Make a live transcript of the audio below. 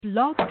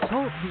Blog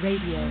Talk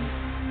Radio.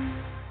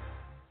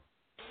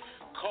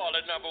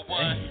 Caller number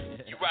one,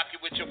 you rockin'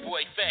 with your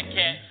boy Fat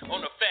Cat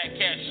on the Fat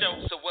Cat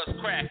Show, so what's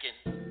crackin'?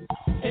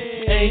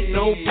 Ain't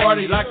no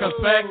party like a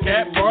fat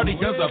cat party,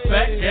 cause a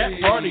fat cat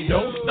party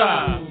don't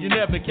stop. You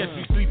never catch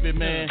me sleeping,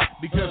 man,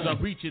 because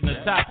I'm reaching the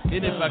top.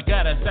 And if I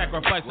gotta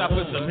sacrifice, I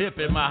put some hip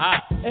in my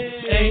hop.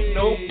 Ain't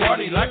no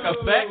party like a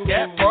fat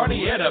cat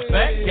party. At a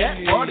fat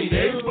cat party,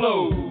 they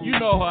blow. You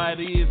know how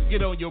it is.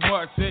 Get on your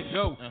mark, set,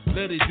 go.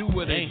 Let it do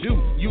what they do.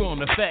 You on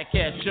the Fat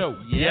Cat Show.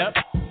 Yep.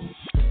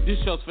 This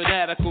show's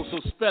fanatical, so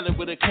spell it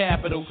with a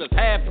capital, cause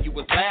half of you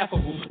was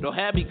laughable. Don't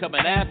have me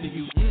coming after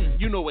you.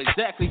 You know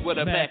exactly what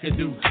a Mac can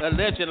do. A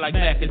legend like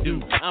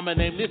McAdoo. I'ma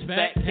name this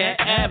Fat Cat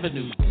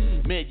Avenue.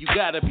 Man, you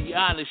gotta be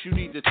honest, you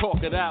need to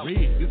talk it out. Cause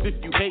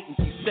if you hate and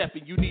keep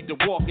stepping, you need to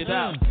walk it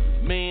out.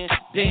 Man,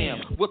 damn,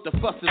 what the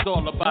fuss is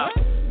all about?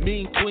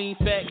 Mean Queen,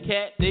 Fat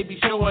Cat, they be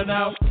showing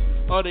out.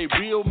 Are they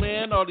real,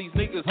 man? Are these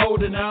niggas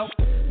holding out?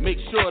 Make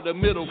sure the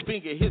middle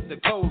finger hits the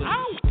colon.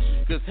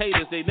 Cause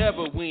haters, they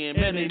never win,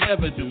 man, they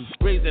never do.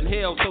 Raising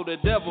hell so the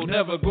devil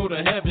never go to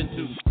heaven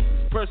too.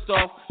 First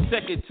off,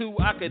 second two,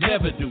 I could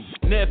never do.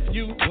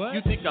 Nephew,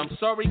 you think I'm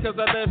sorry cause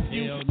I left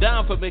you?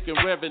 Down for making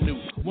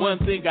revenue. One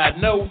thing I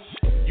know,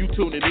 you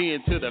tuning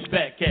in to the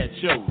Fat Cat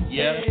Show,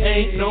 yeah?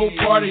 Ain't no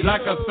party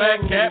like a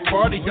fat cat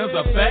party, cause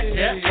a fat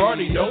cat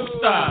party don't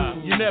stop.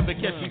 You never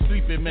catch me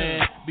sleeping,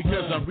 man,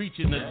 because I'm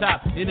reaching the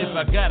top. And if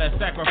I gotta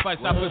sacrifice,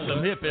 I put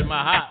some hip in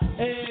my hop.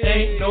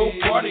 Ain't no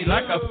party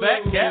like a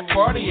fat cat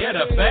party. At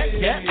a fat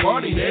cat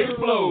party, they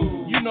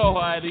blow. You know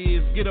how it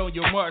is. Get on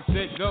your mark,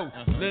 set, go.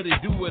 Let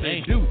it do what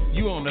they do.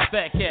 You on the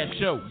Fat Cat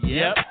Show,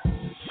 yep.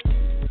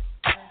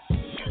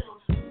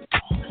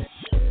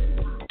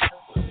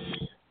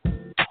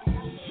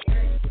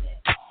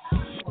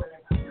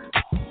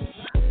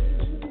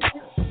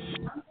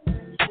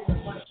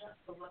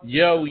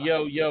 Yo.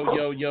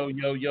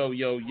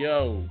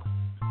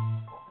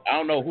 I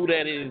don't know who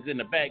that is in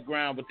the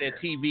background with that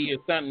TV or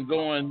something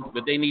going,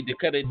 but they need to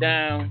cut it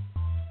down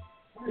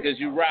because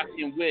you're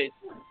rocking with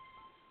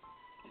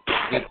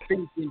the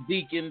preaching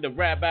deacon, the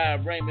Rabbi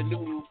Raymond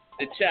Noodle,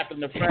 the chaplain,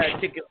 the fried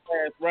chicken,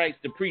 last rights,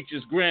 the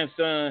preacher's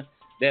grandson.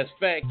 That's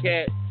Fat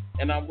Cat,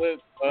 and I'm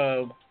with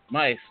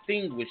my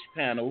extinguished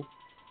panel,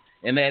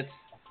 and that's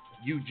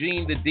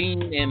Eugene the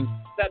Dean and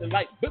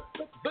Satellite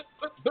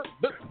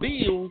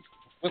Bills.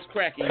 What's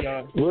cracking,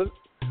 y'all?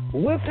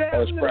 What's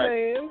happening,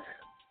 man?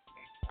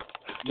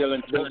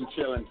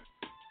 Chilling.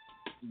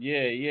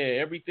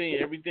 Yeah.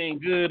 Everything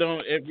good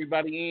on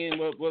everybody in.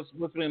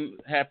 What's been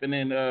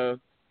happening?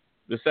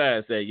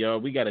 Besides that, y'all,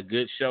 we got a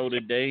good show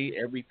today.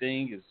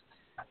 Everything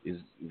is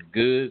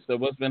good. So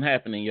what's been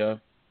happening,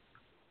 y'all?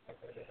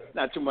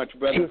 Not too much,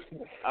 brother.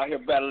 Out here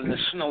battling the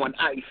snow and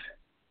ice.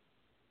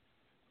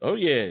 Oh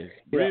yeah,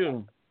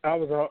 real. I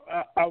was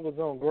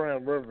on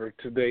Grand River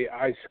today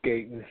ice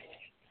skating.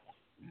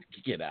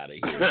 Get out of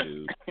here,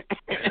 dude.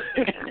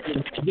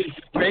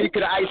 Man, you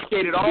could have ice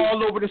skated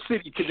all over the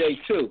city today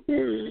too.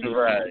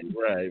 Right.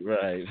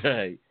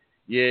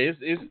 Yeah,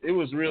 it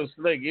was real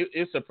slick.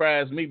 It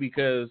surprised me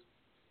because,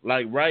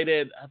 like, right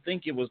at I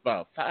think it was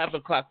about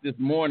 5:00 this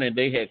morning,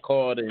 they had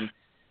called and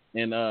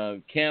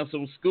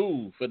canceled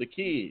school for the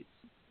kids,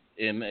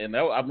 and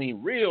I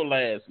mean real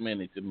last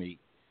minute to me,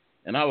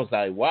 and I was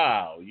like,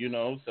 wow, you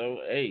know. So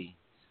hey,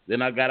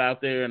 then I got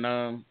out there and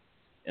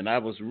I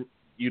was,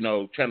 you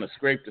know, trying to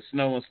scrape the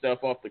snow and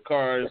stuff off the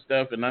car and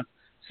stuff, and I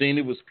seen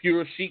it was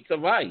pure sheets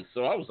of ice.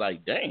 So I was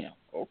like, damn,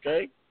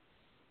 okay.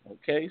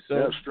 So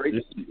yeah,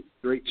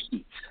 straight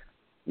sheets.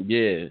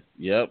 Yeah,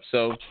 yep.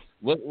 So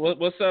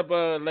what's up,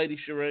 Lady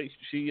Sheree?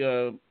 She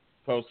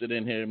posted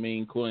in here,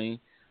 Mean Queen.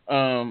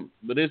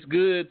 But it's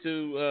good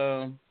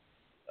to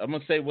I'm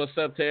gonna say what's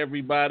up to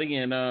everybody,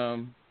 and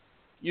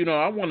you know,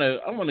 I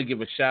wanna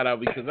give a shout out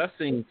because I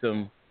seen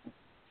some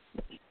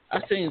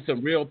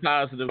real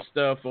positive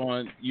stuff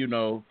on, you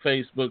know,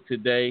 Facebook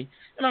today,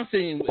 and I'm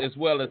seeing as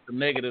well as some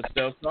negative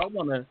stuff. So I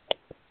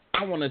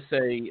wanna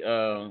say,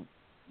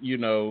 you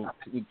know,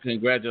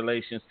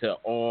 congratulations to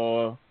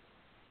all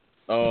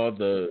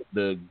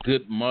the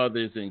good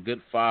mothers and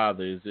good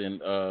fathers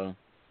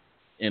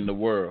in the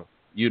world,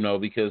 you know,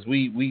 because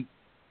we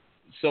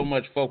so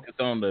much focus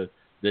on the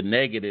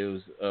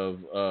negatives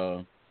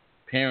of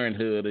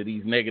parenthood, of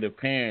these negative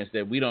parents,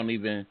 that we don't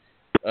even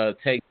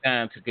take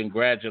time to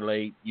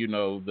congratulate, you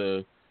know,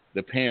 the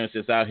parents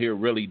that's out here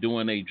really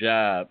doing their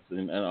jobs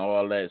and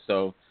all that.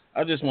 So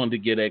I just wanted to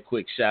give that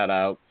quick shout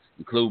out,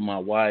 include my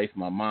wife,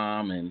 my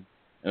mom, and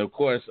of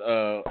course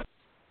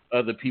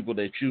other people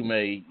that you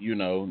may, you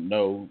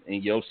know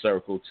in your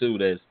circle too,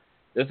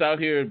 that's out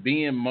here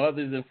being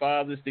mothers and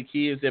fathers to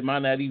kids that might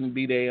not even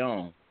be their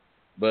own.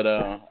 But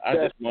I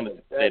just wanted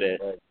to say that,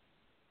 right.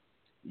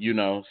 You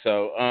know.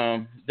 So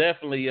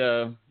definitely.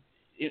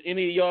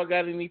 Any of y'all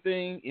got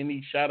anything?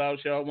 Any shout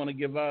outs y'all want to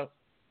give out?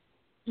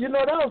 You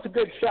know, that was a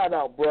good shout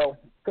out, bro.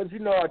 Because, you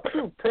know, a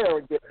true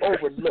parent gets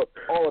overlooked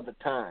all the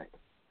time.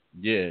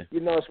 Yeah.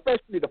 You know,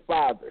 especially the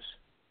fathers.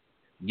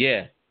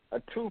 Yeah. A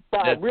true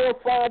father, real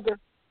father,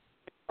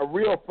 a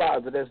real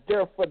father that's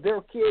there for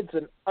their kids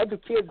and other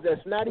kids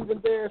that's not even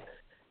theirs,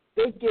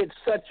 they get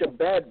such a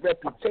bad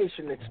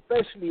reputation,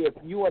 especially if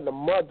you and the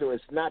mother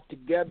is not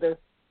together.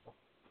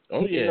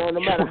 Oh, yeah. You know, no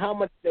matter how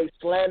much they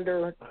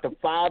slander the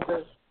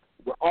father,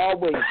 we're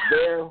always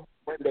there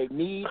when they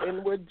need,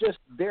 and we're just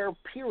there,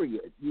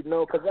 period, you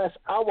know, because that's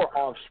our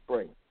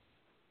offspring.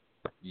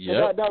 Yeah,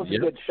 so that was a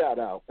good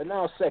shout-out. And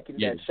I'll second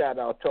Yeah. that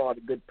shout-out to all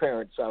the good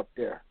parents out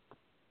there.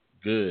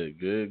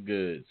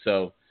 Good.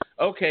 So,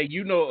 okay,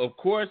 you know, of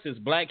course, it's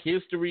Black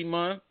History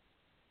Month,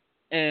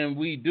 and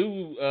we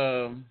do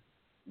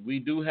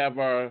have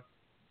our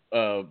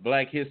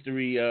Black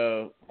History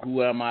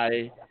Who Am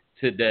I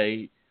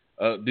today.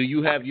 Do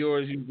you have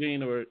yours,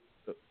 Eugene, or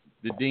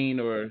the Dean,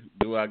 or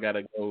do I got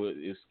to go with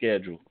his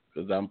schedule?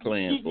 Because I'm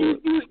playing for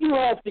it. You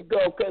have to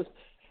go, because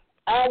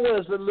I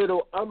was a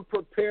little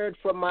unprepared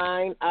for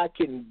mine. I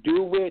can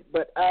do it,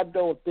 but I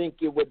don't think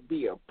it would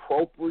be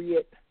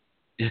appropriate.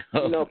 You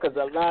know, because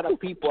a lot of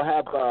people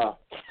have a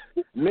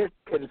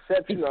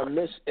misconception or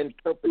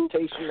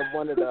misinterpretation of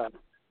one of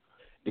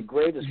the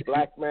greatest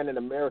black men in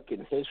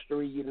American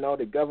history. You know,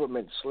 the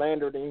government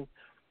slandered him,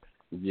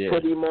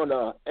 put him on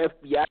the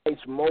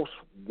FBI's most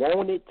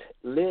wanted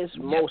list,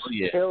 most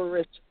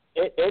terrorists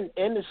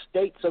in the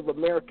states of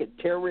America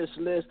terrorist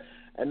list,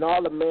 and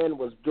all the man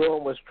was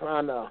doing was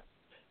trying to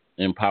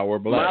empower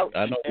blacks.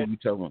 I know what you're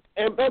talking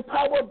about.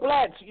 Empower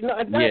blacks, you know,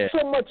 and not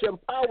so much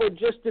empower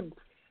just to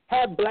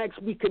have blacks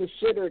be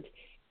considered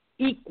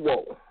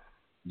equal.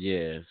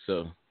 Yeah,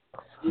 so.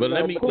 You But know,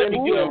 let me Who get is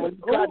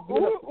that?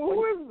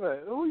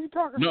 Who are you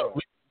talking about?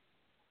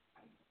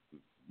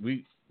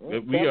 We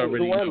Who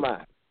already am know.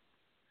 I?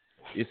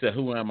 It's a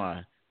who am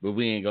I, but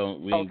we ain't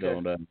gonna go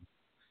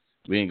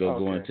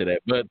into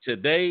that. But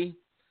today,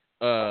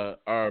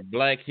 our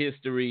Black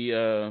History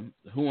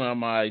who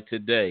am I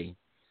today?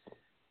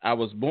 I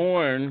was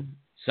born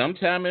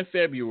sometime in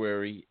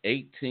February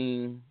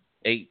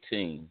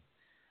 1818.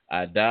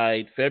 I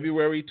died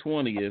February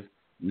 20th,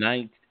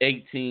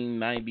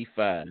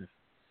 1895.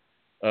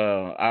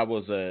 I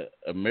was a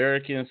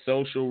American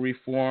social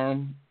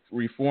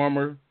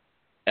reformer,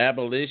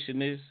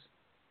 abolitionist,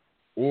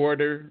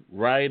 orator,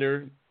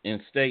 writer,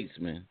 and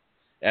statesman.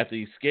 After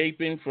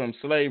escaping from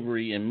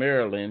slavery in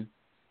Maryland,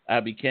 I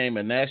became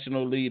a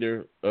national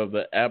leader of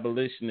the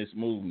abolitionist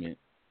movement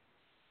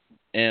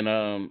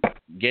and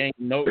gaining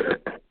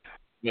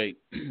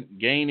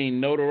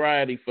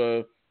notoriety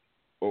for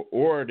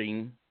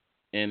ordering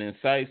and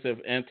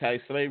incisive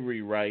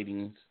anti-slavery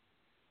writings.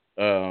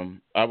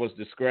 I was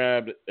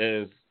described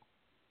as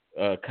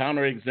a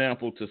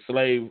counterexample to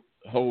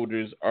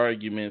slaveholders'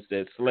 arguments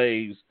that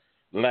slaves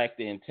lacked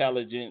the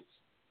intelligence,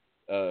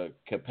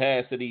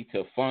 capacity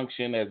to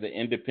function as an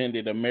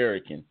independent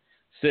American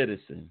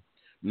citizen.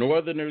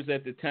 Northerners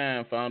at the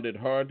time found it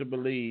hard to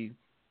believe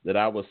that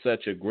I was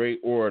such a great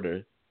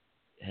orator,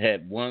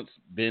 had once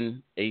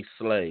been a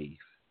slave.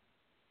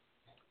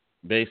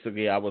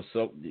 Basically, I was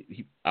so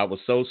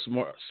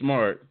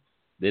smart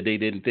that they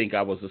didn't think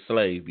I was a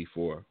slave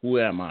before. Who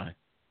am I?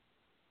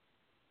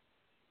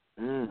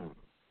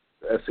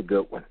 That's a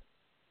good one.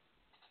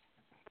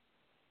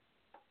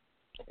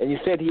 And you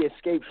said he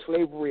escaped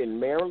slavery in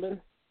Maryland?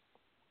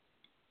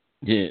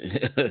 Yeah,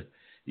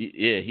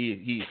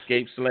 he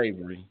escaped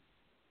slavery.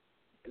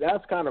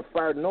 That's kind of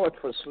far north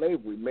for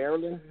slavery,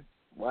 Maryland.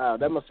 Wow,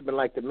 that must have been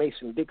like the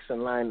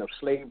Mason-Dixon line of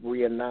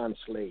slavery and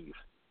non-slave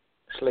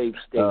states.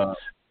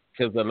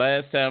 Because the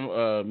last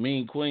time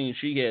Mean Queen,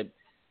 she had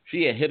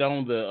hit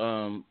on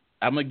the.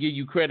 I'm gonna give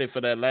you credit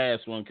for that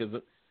last one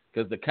because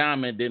the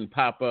comment didn't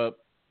pop up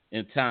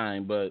in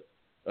time. But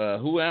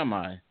who am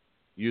I?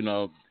 You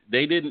know,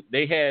 they didn't.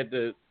 They had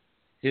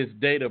his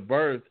date of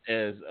birth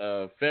as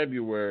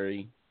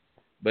February,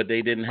 but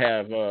they didn't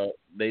have the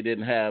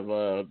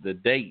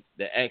date,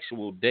 the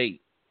actual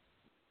date.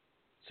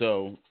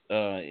 So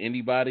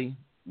anybody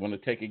want to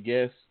take a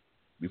guess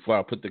before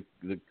I put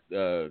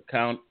the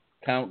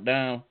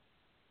countdown?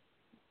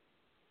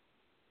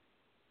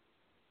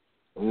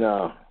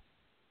 No.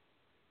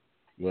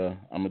 Well,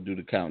 I'm gonna do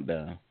the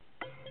countdown.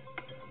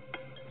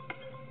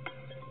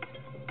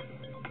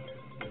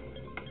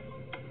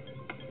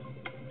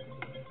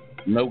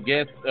 No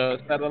guess,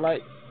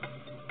 satellite?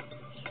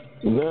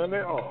 None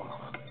at all.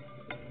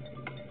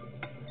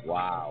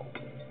 Wow.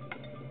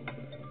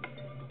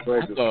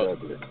 Frederick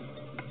Douglass.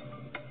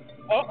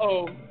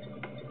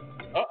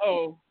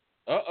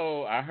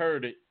 I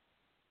heard it.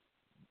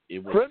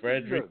 It was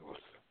Frederick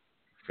Douglass.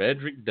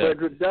 Frederick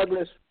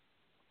Douglass?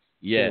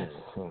 Yes.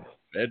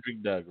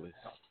 Frederick Douglass.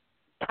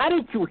 How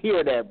did you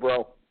hear that,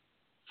 bro?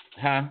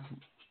 Huh?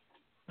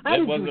 How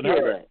did you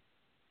hear that?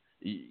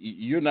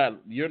 You're not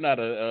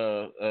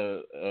a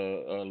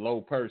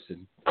low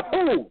person.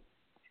 Who?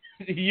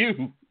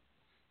 You.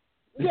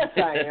 Yes,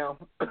 I am.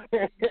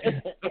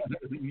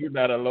 You're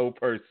not a low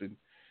person.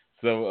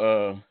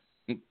 So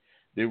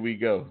there we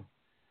go.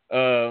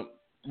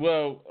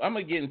 Well, I'm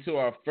gonna get into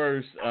our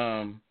first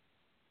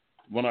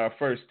one of our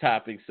first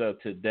topics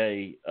of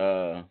today.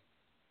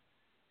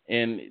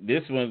 And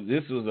this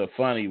was a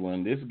funny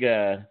one. This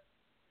guy,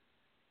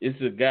 it's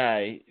a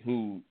guy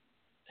who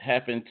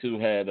happened to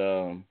had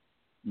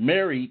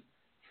married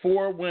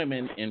 4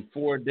 women in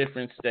 4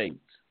 different states.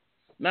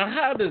 Now,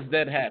 how does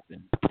that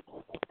happen?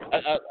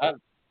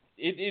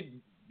 It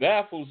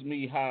baffles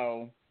me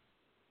how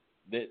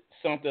that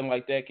something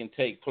like that can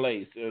take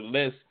place,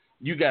 unless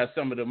you got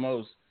some of the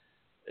most,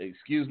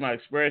 excuse my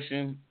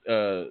expression,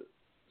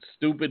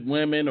 stupid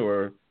women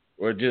or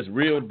just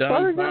real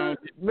dumbfounded.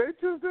 They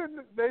just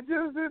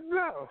didn't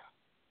know.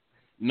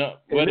 No,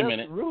 wait a that's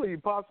minute. Really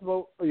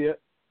possible? Yeah,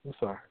 I'm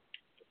sorry.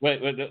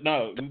 Wait,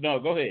 no,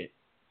 go ahead.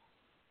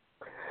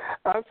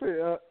 I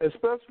say,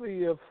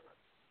 especially if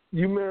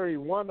you marry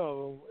one of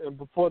them, and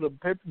before the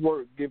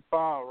paperwork get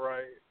filed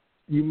right,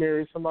 you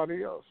marry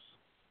somebody else.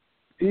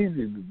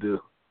 Easy to do.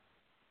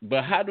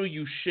 But how do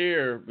you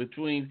share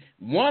between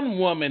one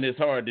woman? Is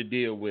hard to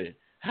deal with.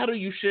 How do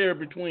you share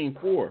between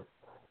 4?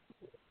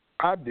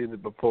 I did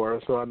it before,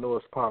 so I know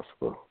it's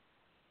possible.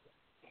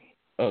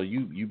 Oh,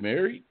 you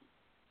married?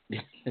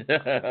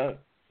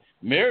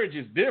 Marriage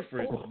is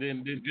different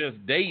than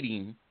just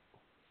dating.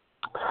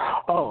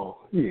 Oh,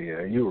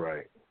 yeah, you're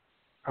right.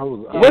 I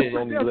was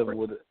only living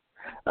with it.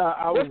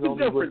 I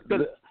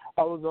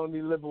was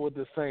only living with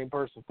the same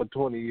person for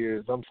 20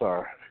 years. I'm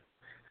sorry.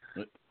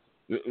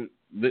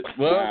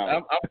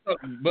 Well,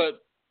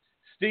 but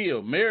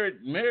still, marriage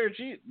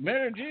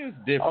is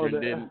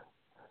different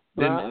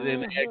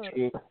than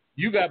actual.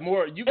 You got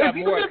more. If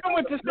you're living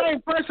with the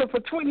same person for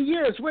 20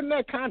 years, wouldn't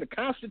that kind of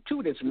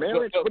constitute as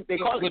marriage? What they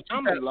call it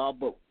common law,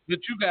 but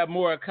you got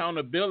more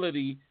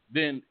accountability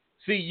than.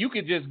 See, you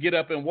could just get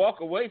up and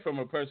walk away from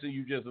a person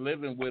you just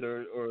living with,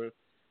 or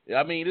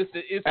I mean,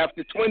 it's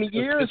after 20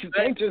 years, you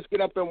can't just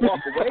get up and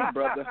walk away,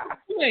 brother.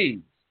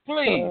 Please,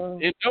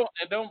 and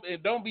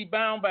don't be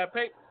bound by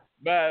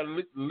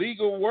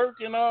legal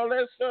work and all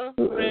that stuff.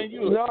 Man,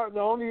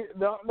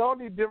 the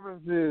only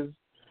difference is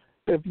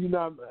if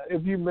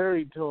you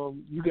married to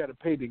him, you got to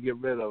pay to get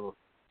rid of him.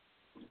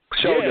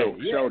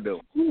 Sure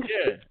do.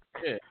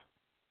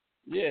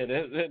 Yeah,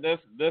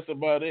 that's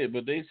about it.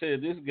 But they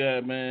said this guy,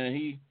 man,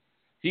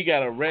 he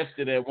got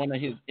arrested at one of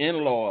his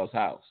in-laws'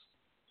 house.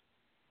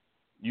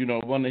 You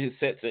know, one of his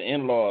sets of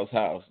in-laws'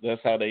 house.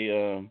 That's how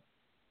they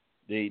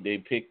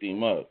picked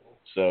him up.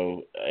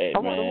 So, I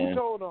wonder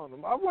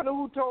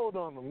who told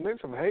on him. They're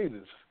some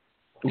haters.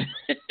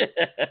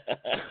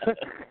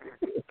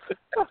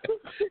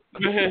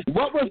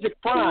 What was the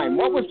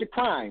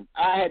crime?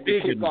 I had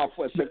to kick off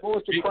for a second. What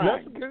was the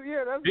crime?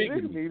 That's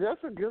bigamy.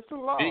 That's against the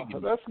law.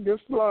 That's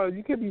against the law.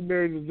 You can't be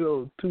married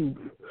to 2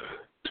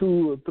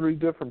 or 3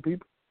 different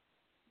people.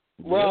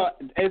 Well,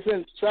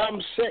 isn't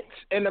some sects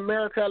in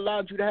America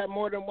allowed you to have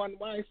more than one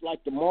wife,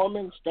 like the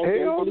Mormons?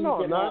 Hell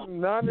no, not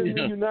in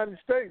the United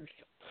States.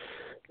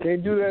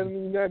 Can't do that in the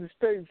United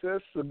States.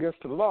 That's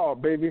against the law,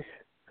 baby.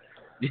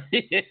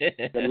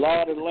 The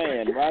law of the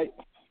land, right?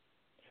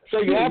 So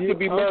you have to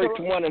be married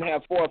to one and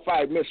have 4 or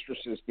 5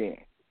 mistresses then.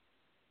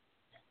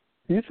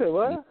 You said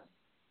what?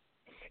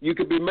 You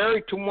could be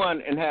married to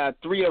one and have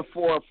 3 or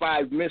 4 or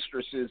 5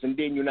 mistresses, and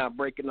then you're not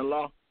breaking the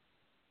law?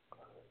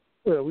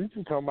 Well, we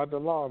just talking about the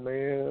law,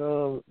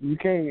 man. You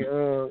can't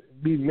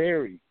be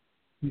married.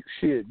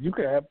 Shit, you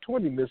can have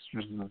 20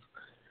 mistresses.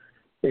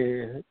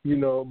 And, you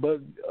know, but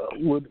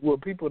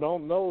what people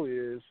don't know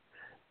is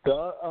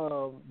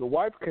the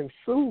wife can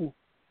sue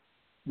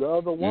the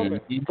other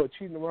woman for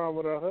cheating around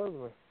with her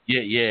husband.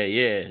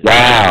 Yeah.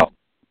 Wow.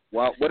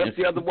 Well, what if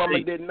the other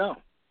woman didn't know?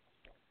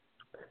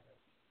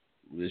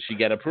 She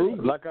got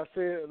approved. Like I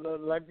said,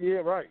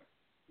 right.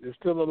 It's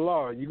still a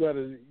law. You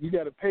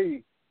gotta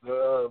pay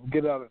to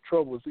get out of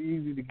trouble. It's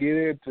easy to get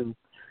into.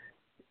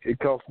 It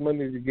costs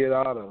money to get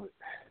out of it.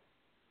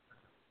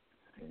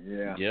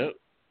 Yeah. Yep.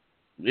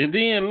 And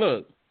then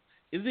look,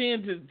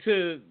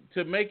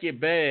 to make it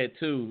bad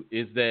too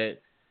is that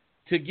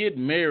to get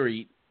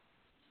married,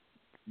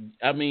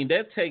 I mean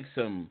that takes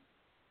some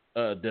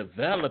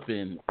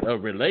developing a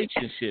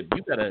relationship.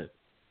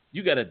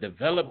 You gotta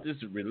develop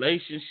this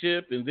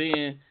relationship, and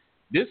then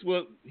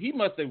he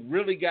must have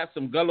really got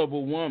some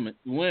gullible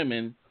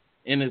women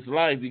in his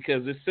life,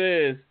 because it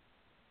says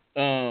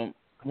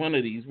one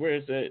of these, where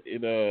is that?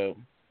 It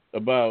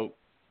about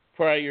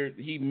prior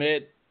he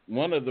met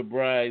one of the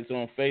brides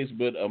on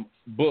Facebook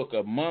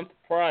a month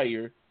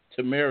prior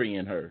to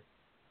marrying her.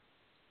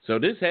 So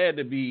this had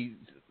to be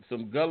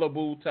some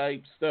gullible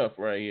type stuff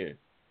right here.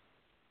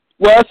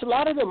 Well, it's a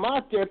lot of them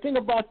out there. Think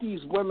about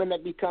these women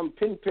that become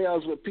pen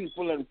pals with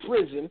people in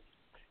prison.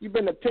 You've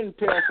been a pen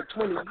pal for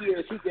 20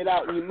 years. You get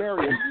out and you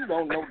marry him. You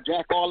don't know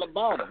jack all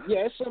about him.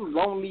 Yeah, there's some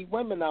lonely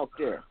women out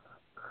there.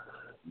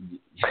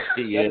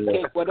 Yeah. That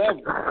take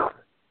whatever.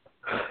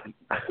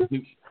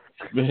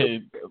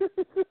 Man,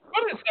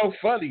 what is so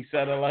funny,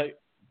 Satellite?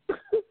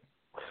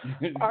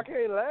 I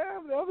can't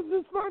laugh. That was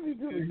just funny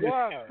to the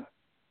guy.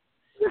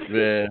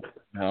 Man,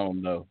 I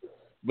don't know.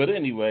 But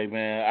anyway,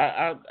 man,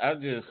 I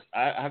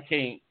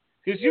can't,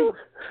 because you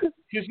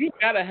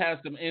gotta have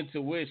some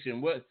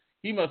intuition. What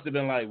he must have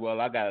been like, well,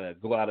 I gotta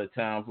go out of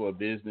town for a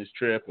business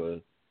trip, or,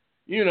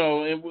 you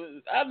know, and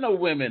I know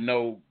women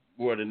know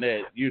more than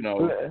that, you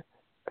know.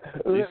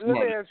 Let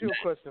me ask you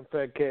a question,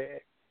 Fat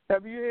Cat.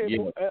 Have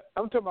you had?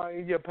 I'm talking about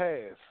in your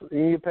past.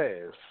 In your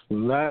past,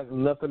 not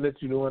nothing that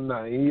you're doing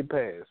now. In your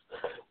past,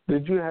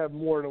 did you have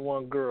more than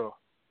one girl?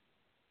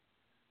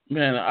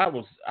 Man, I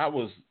was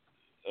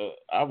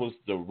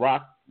the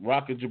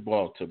Rock of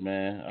Gibraltar,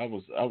 man. I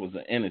was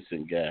an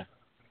innocent guy.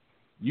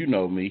 You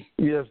know me.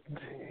 Yes,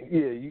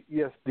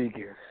 yes,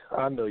 Deacon.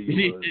 I know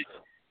you was.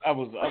 I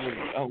was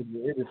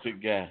an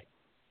innocent guy.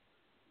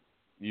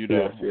 You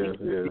know. Yes.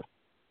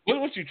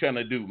 What you trying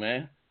to do,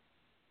 man?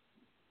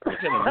 You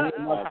trying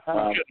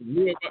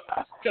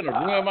to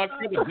ruin my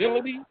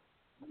credibility?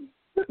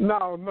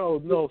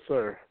 No,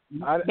 sir.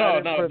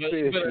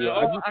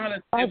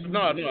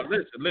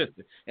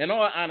 Listen. In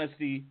all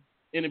honesty,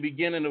 in the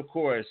beginning, of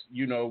course,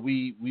 you know,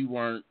 we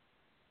weren't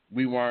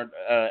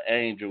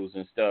angels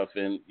and stuff,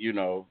 and you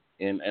know,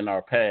 in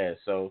our past.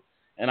 So,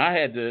 and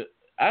I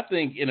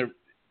think in a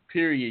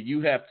period,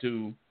 you have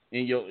to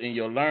in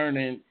your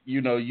learning,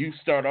 you know, you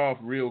start off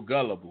real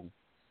gullible.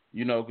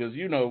 You know, because,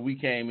 you know, we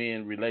came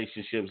in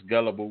relationships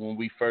gullible when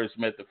we first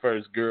met the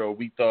first girl.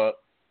 We thought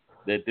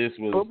that this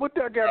was... But what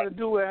that got to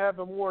do with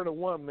having more than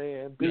one,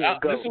 man? This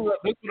is what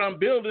I'm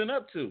building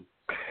up to.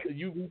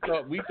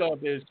 We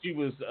thought that she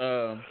was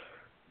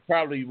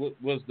probably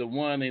was the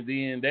one, and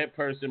then that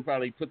person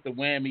probably put the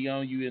whammy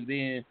on you, and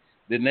then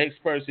the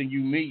next person you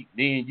meet,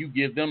 then you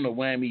give them the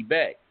whammy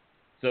back.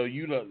 So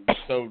then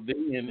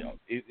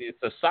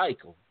it's a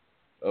cycle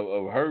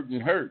of hurt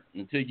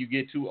until you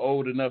get too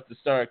old enough to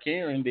start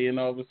caring. Then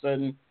all of a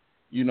sudden,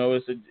 you know,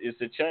 it's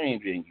a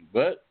change in you.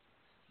 But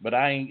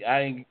I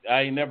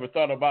ain't never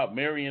thought about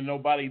marrying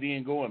nobody,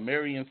 then going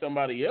marrying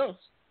somebody else.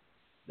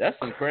 That's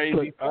some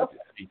crazy stuff.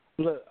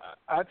 Look,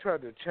 I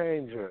tried to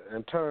change her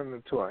and turn her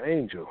into an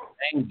angel.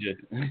 Angel,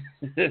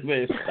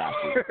 man, stop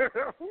it.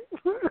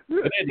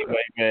 But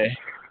anyway, man,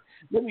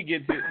 let me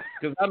get to,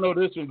 because I know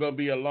this one's gonna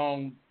be a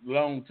long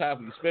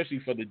topic, especially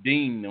for the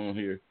dean on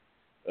here.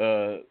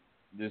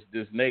 This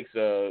next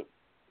little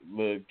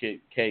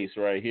case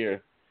right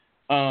here.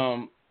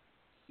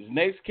 This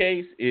next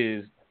case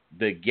is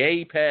the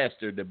gay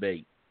pastor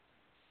debate.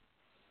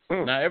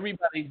 Now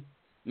everybody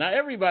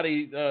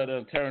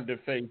done turned to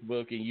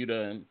Facebook, and you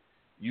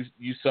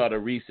saw the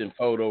recent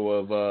photo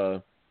of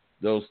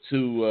those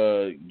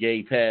two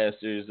gay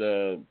pastors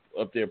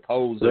up there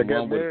posing,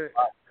 one with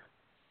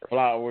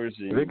flowers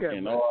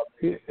and all.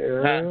 Yeah,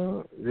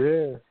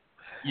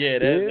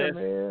 that's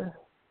man.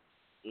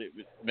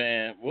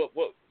 Man,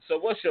 so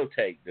what's your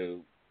take,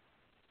 dude?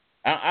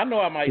 I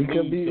know I might he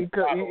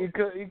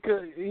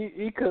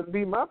could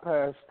be my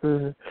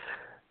pastor.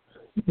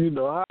 You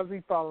know, how's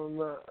he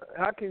following?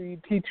 How can he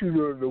teach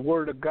you the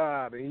word of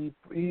God and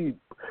he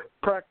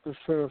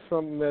practicing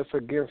something that's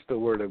against the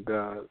word of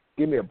God?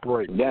 Give me a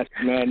break.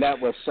 That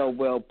was so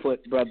well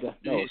put, brother.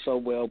 That was so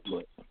well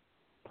put.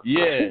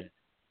 Yeah.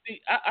 See,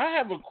 I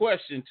have a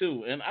question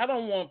too, and I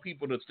don't want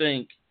people to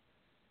think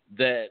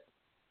that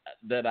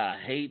I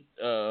hate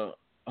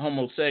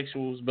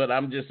homosexuals, but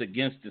I'm just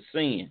against the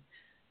sin.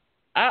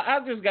 I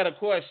just got a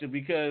question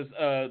because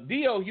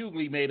D.O.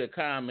 Hughley made a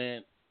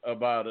comment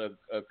about a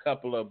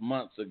couple of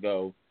months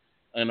ago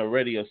on a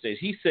radio station.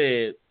 He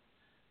said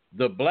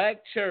the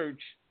black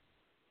church,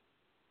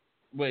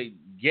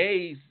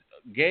 gays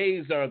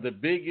are the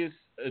biggest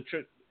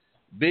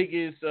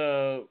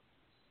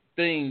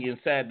thing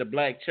inside the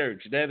black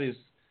church. That is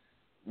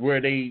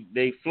where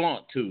they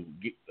flaunt to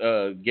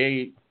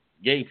gay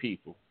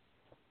people.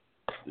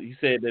 He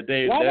said that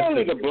not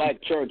only the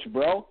black church,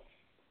 bro,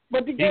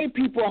 but the gay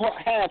people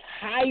have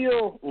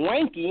higher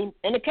ranking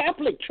in the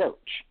Catholic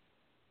Church.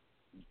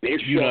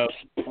 Bishops,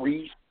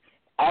 priests,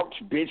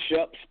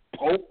 archbishops,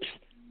 popes,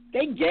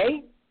 they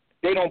gay.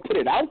 They don't put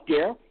it out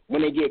there.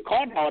 When they get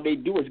caught, all they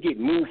do is get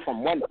moved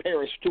from one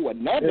parish to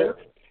another.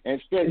 Yeah.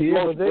 And since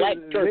most black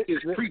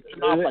churches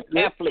preaching off a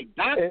Catholic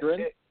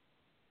doctrine.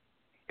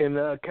 In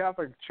the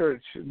Catholic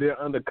Church, they're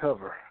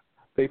undercover.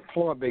 They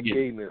flaunt their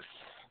gayness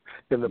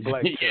in the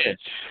black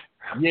church.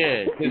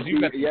 Yeah, because you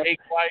got the gay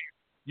choir.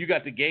 You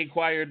got the gay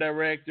choir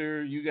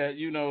director. You got,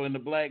 in the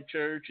black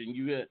church, and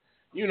you got,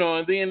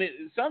 and then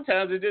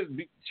sometimes it just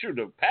be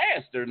the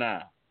pastor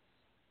now.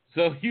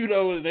 So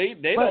they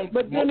don't.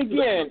 But then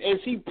again, is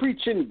he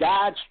preaching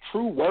God's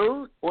true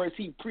word, or is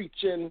he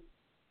preaching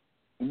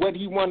what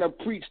he want to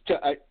preach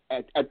to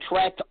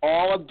attract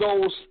all of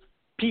those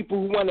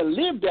people who want to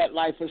live that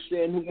life of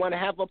sin, who want to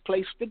have a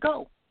place to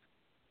go?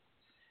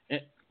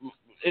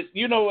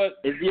 You know what?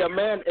 Is he a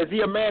man? Is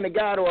he a man of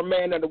God or a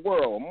man of the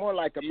world? More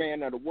like a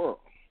man of the world.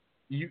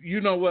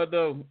 You know what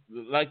though?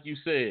 Like you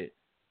said,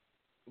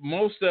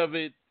 most of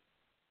it,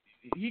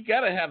 he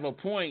got to have a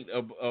point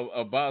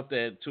about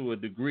that to a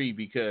degree,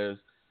 because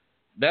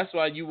that's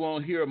why you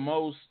won't hear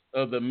most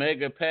of the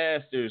mega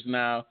pastors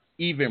now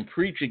even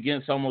preach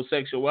against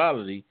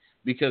homosexuality,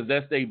 because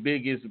that's their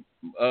biggest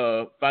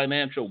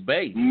financial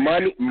base.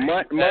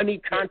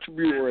 Money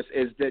contributors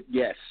is that,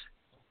 yes.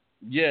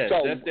 Yes.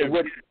 So that's their.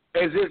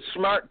 Is it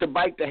smart to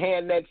bite the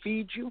hand that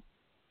feeds you?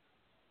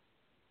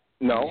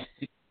 No.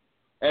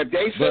 If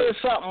they said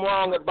something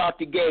wrong about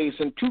the gays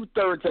and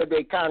 2/3 of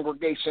their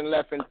congregation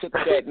left and took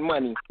that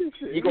money,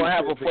 you're going to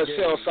have a for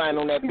sale sign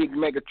on that big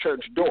mega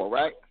church door,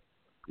 right?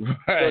 Right.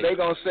 So they're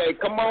going to say,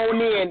 come on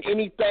in,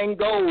 anything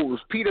goes.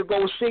 Peter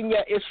goes in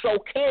ya, it's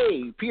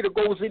okay. Peter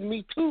goes in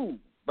me too,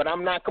 but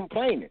I'm not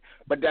complaining.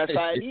 But that's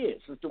how it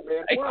is. It's the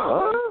way it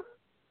works.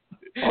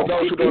 For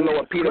those who don't know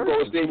what Peter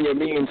goes in ya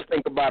means,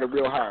 think about it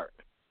real hard.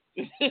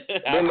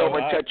 Bend over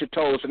and touch your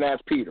toes and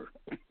ask Peter.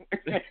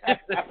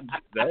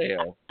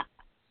 Damn.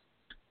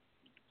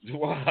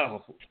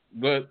 Wow.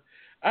 But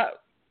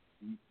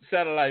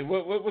Satellite,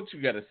 what you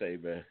got to say,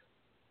 man?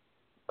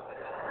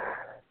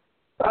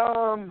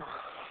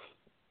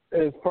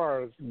 As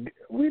far as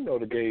we know,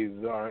 the gays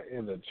are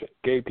in the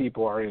gay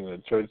people are in the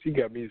church. You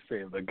got me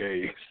saying the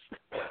gays.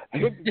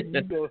 You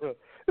know,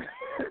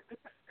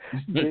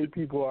 gay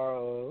people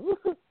are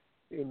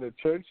in the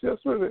church.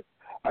 That's what it,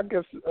 I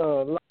guess.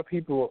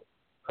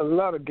 A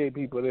lot of gay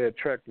people, they're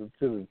attracted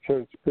to the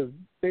church because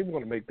they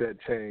want to make that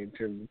change.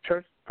 And the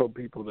church is for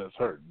people that's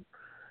hurting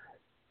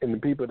and the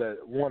people that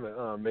want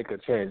to make a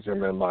change in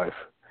their life.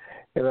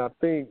 And I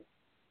think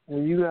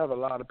when you have a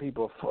lot of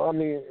people,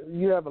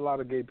 you have a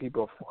lot of gay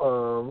people,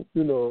 going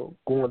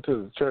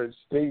to the church,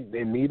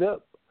 they meet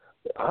up.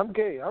 I'm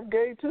gay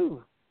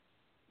too.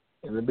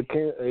 And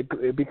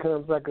it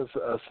becomes like a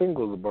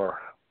singles bar.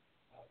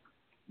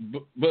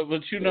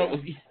 But you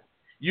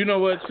know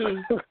what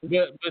too?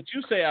 but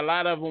you say a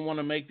lot of them want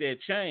to make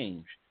that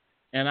change,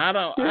 and I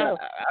don't. Yeah.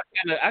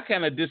 I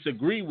kind of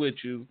disagree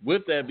with you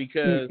with that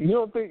because you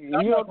don't think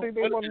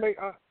they want to make.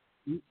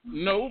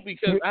 No,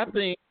 because I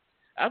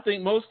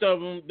think most of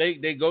them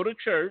they go to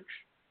church.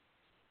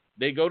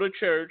 They go to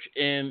church,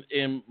 and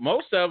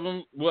most of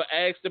them will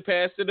ask the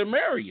pastor to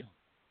marry them.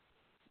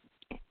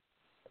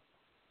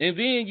 And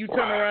then you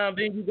turn around,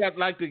 then you got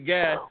like the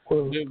guy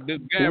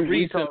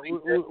recently.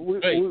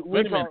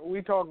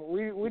 We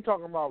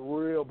talking about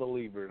real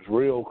believers,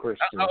 real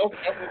Christians.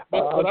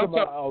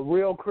 A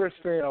real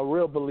Christian, a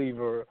real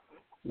believer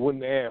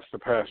wouldn't ask the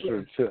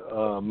pastor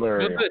to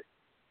marry him.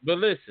 But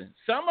listen,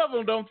 some of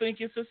them don't think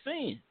it's a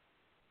sin.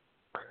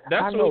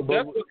 That's what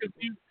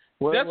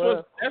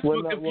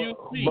confused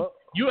me.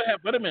 You have,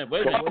 wait a minute.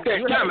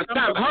 Okay, time.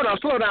 Hold on,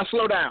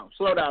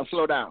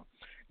 slow down.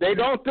 They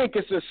don't think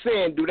it's a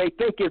sin. Do they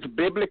think it's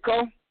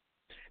biblical?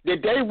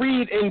 Did they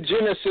read in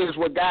Genesis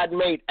where God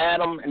made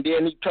Adam and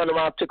then he turned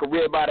around, took a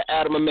rib out of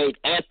Adam and made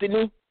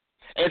Anthony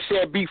and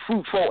said, be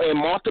fruitful and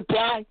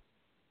multiply?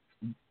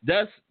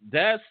 That's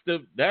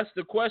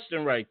the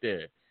question right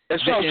there. And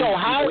so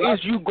how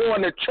is you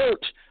going to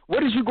church?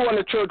 What is you going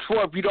to church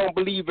for if you don't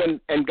believe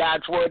in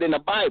God's word in the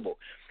Bible?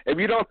 If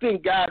you don't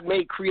think God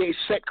made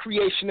set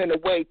creation in a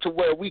way to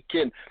where we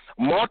can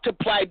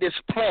multiply this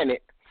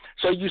planet,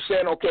 so you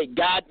saying, okay,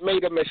 God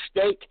made a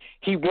mistake.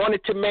 He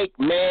wanted to make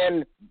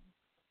man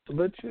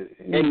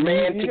and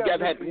man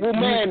together.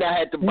 I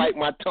had to bite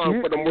my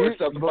tongue for the words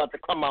that was about to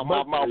come out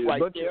my mouth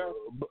there.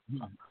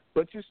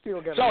 But you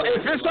still got. So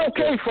if it's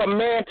okay for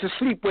man to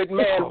sleep with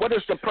man, what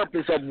is the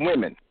purpose of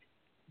women?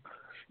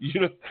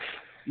 You know.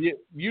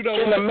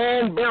 Can a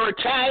man bear a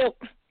child?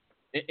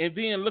 And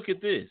then look at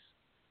this.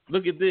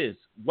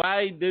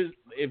 Why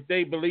if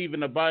they believe in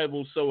the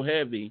Bible so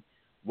heavy,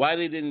 why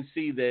they didn't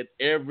see that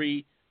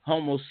every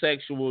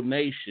homosexual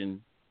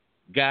nation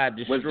God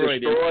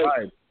destroyed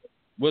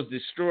was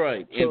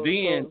destroyed.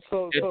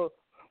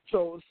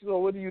 So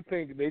what do you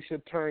think? They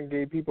should turn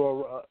gay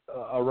people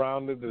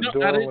around at the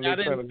door when they're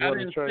trying to go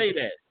to church? Say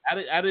that.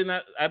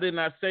 I did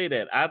not say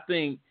that. I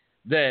think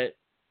that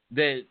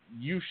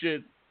you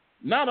should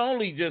not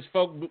only just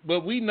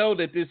but we know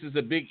that this is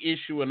a big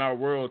issue in our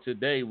world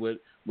today with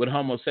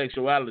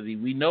homosexuality.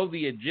 We know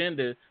the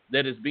agenda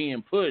that is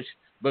being pushed,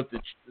 but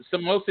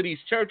most of these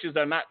churches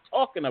are not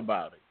talking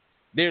about it.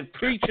 They're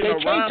preaching around.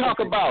 They can't talk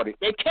about it.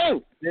 They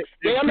can't.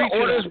 They're under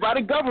orders by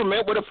the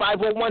government with a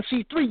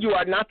 501c3. You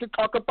are not to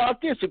talk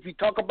about this. If you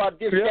talk about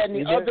this, that, and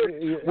the other,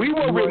 we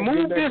will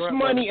remove this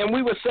money and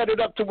we will set it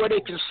up to where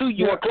they can sue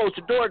you and close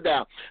the door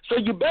down. So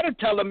you better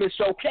tell them it's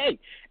okay.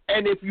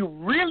 And if you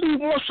really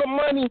want some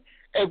money,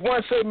 if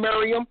one say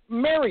marry him.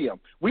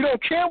 We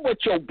don't care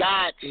what your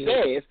God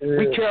says.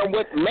 We care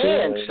what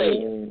man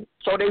says.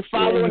 So they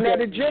following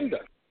that agenda.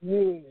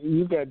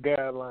 You got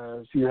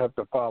guidelines you have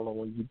to follow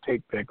when you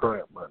take that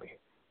grant money.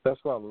 That's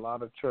why a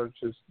lot of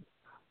churches,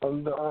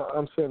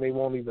 I'm saying they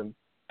won't even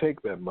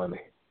take that money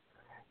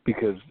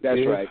because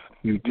that's right.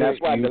 That's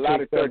why a lot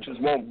of churches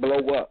won't blow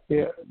up.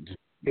 Yeah,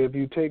 if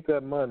you take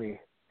that money,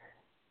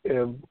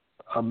 if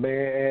a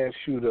man asks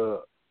you to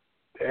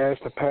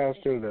ask the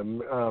pastor to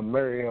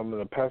marry him,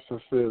 and the pastor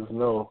says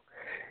no,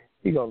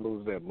 he's gonna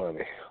lose that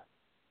money.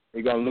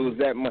 You're going to lose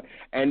that money.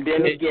 And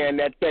then again,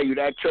 that tell you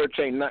that church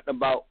ain't nothing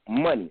about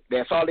money.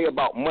 That's all they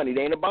about money.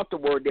 They ain't about the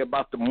word. They're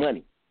about the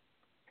money.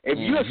 If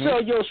you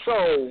sell your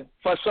soul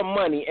for some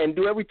money and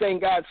do everything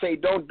God say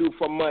don't do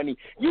for money,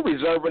 you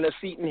reserving a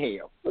seat in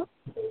hell.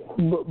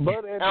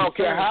 But I don't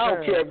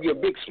care if you're a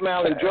big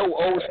smiling Joe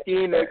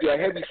Osteen or you're a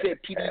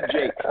heavy-set T.D.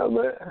 Jakes.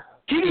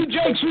 T.D.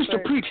 Jakes used to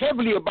preach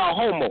heavily about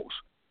homos.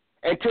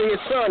 until his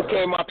son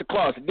came out the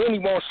closet. Then he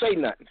won't say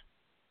nothing.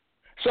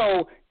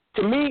 So,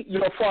 to me,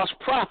 you're a false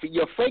prophet.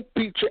 You're a fake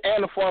preacher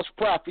and a false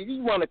prophet.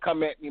 You want to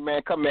come at me,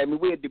 man, come at me.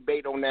 We'll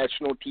debate on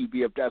national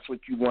TV if that's what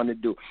you want to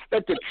do.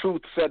 Let the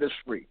truth set us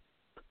free.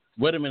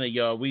 Wait a minute,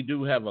 y'all. We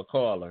do have a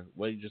caller.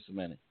 Wait just a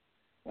minute.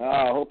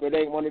 I hope it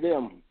ain't one of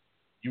them.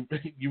 You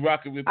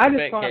rocking with I the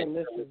just Fat called Cat? to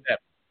listen.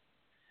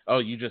 Oh,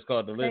 you just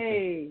called to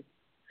listen.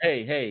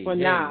 Hey. For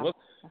now.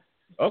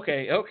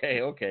 Okay.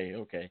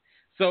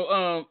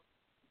 So,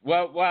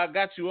 while I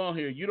got you on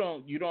here, you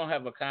don't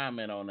have a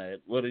comment on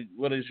that. What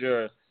is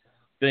your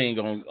thing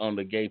on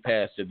the gay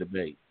pastor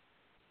debate?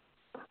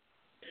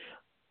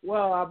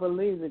 Well, I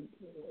believe that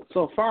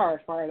so far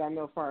as I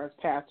know, as far as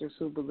pastors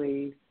who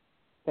believe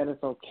that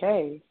it's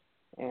okay,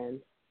 and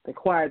the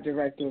choir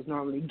director is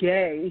normally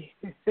gay,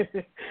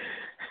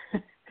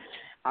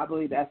 I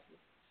believe that's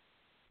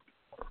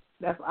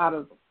out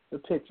of the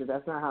picture.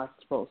 That's not how it's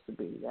supposed to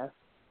be. That's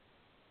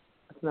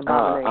an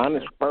abomination.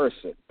 Honest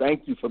person.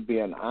 Thank you for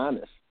being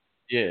honest.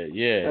 Yeah.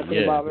 That's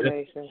an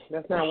abomination.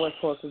 That's not what it's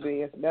supposed to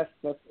be. That's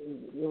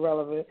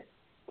irrelevant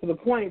to the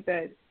point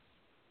that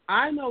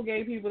I know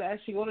gay people that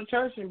actually go to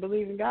church and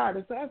believe in God.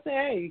 And so I say,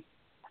 hey,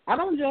 I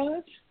don't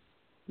judge.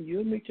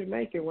 You'll meet your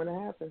maker when it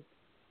happens.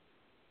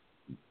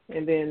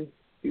 And then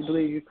you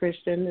believe you're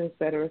Christian, et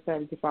cetera,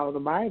 you follow the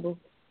Bible.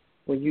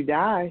 When you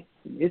die,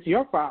 it's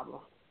your problem,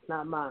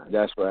 not mine.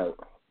 That's right.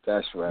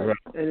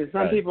 And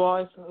some people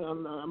always,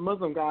 a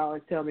Muslim guy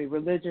always tell me,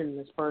 religion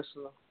is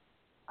personal.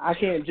 I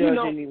can't judge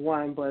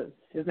anyone, but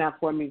it's not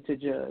for me to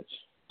judge.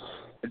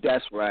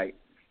 That's right.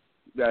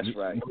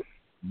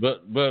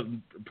 But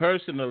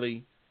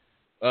personally,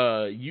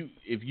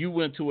 if you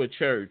went to a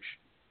church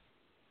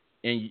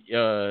and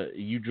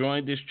you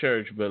joined this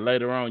church, but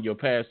later on your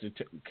pastor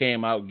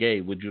came out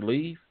gay, would you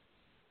leave?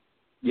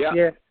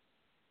 Yeah.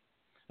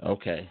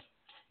 Okay,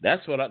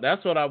 that's what I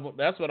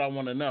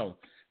want to know,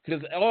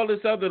 because all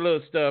this other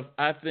little stuff,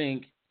 I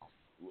think,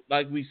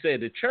 like we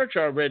said, the church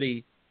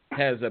already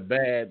has a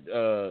bad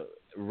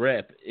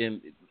rep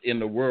in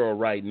the world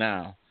right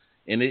now.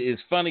 And it is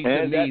funny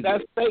to me.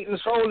 That's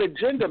Satan's whole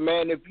agenda,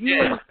 man. If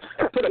you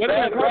put a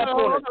bad rap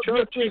on the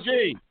church,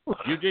 Eugene,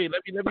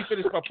 let me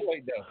finish my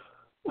point though.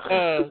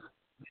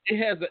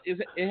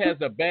 It has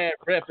a bad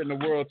rep in the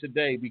world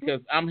today,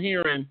 because I'm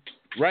hearing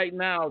right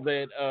now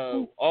that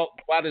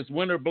while this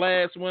winter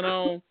blast went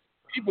on,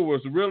 people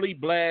was really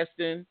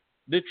blasting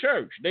the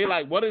church. They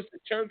like, what is the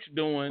church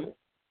doing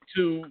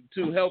to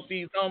help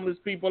these homeless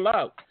people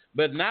out?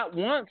 But not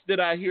once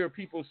did I hear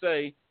people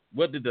say,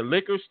 what did the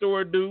liquor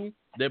store do?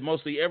 That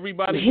mostly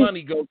everybody's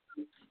money goes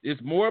to.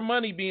 It's more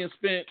money being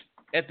spent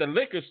at the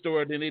liquor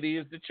store than it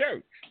is the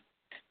church.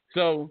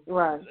 So,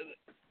 right.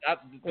 Half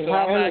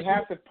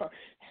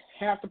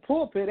the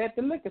pulpit at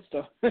the liquor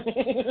store.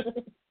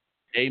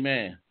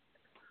 Amen.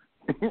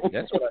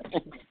 That's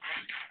right.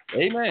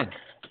 Amen.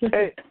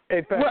 Hey,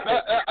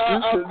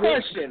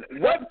 question.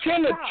 What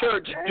can a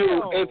church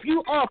do if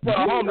you offer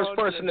a homeless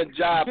person a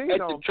job at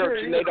the church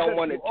and they don't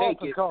want to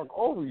take it? Hold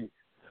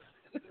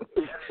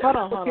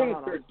on.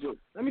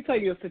 Let me tell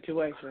you a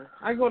situation.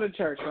 I go to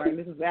church, right?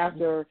 This is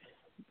after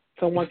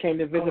someone came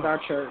to visit our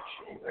church.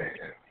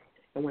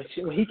 And when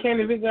he came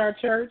to visit our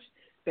church,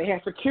 they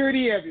had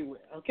security everywhere,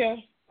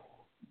 okay?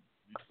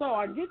 So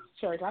I get to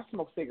church. I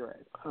smoke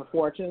cigarettes.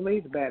 Unfortunately,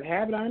 it's a bad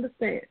habit, I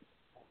understand.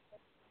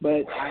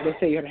 But they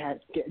say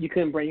you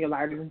couldn't bring your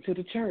lighters into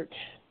the church.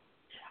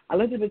 I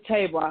looked at the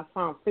table. I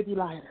found 50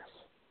 lighters.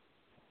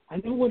 I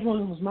knew which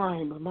one was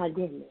mine, but my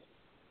goodness.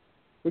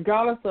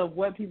 Regardless of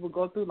what people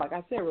go through, like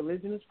I said,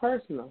 religion is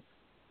personal.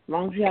 As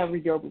long as you have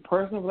your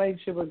personal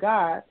relationship with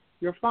God,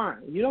 you're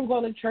fine. You don't go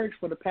to church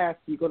for the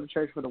pastor. You go to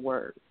church for the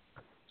word.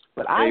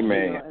 But I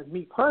feel, as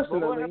me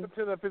personally, what happened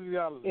to that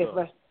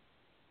 $50?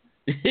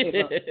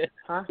 If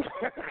I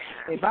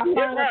find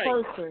a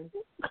person,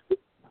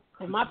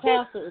 if my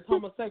pastor is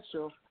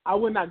homosexual, I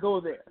would not go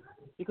there,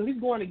 because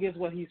he's going against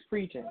what he's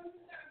preaching.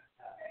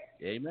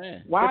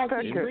 Amen. Why is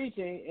he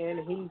preaching and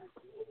he's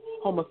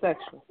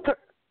homosexual?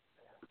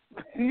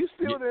 You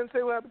still didn't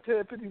say what happened to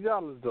that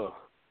 $50 though.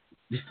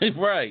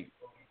 Right.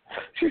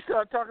 She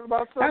started talking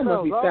about something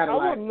else. I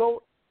wouldn't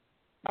know.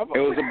 It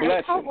was a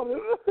blessing.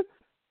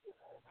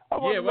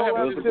 What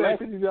happened to that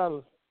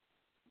 $50?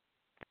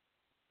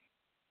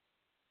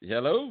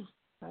 Hello?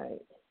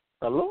 Right.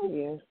 Hello?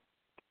 Yeah.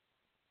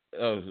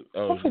 Oh,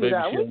 what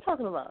are you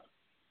talking about?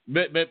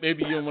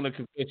 Maybe you don't want to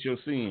confess your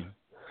sin.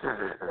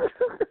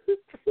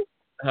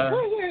 What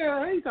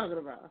are you talking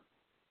about?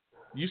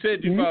 You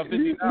said you found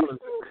 $50.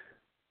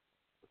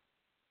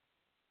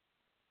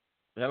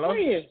 Hello?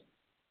 Me?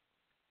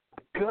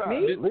 I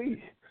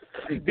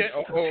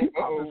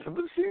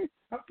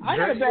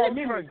got a bad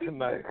memory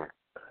tonight.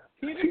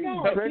 Keep it going.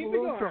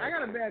 I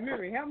got a bad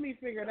memory. Help me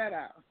figure that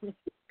out.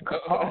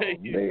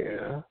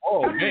 Man.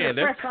 Oh man,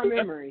 that's my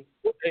memory.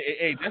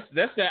 Hey,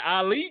 that's that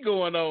Ali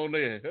going on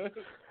there.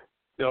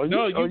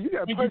 You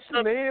got punched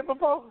in the head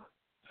before?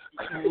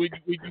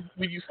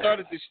 When you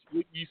started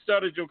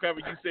your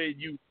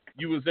conversation,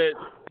 you said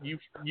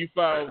you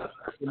found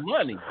some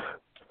money.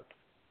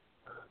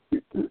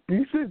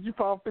 You said you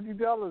found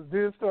 $50,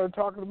 then started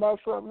talking about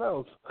something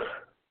else.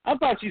 I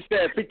thought you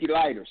said 50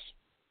 lighters.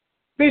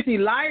 50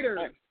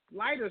 lighters.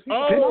 Lighters.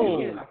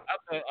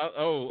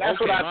 Oh, That's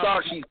what I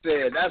thought she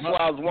said. That's why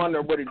I was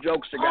wondering where the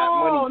jokester got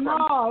money from.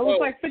 Oh, no. It was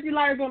like 50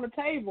 lighters on the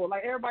table.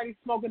 Like everybody's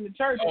smoking in the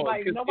church. It's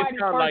like nobody's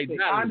perfect. Like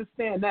I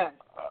understand that.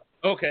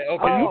 Okay.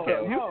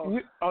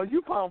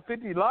 You found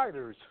 50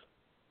 lighters.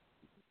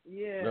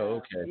 Yeah. No,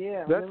 okay.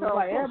 Yeah. That it was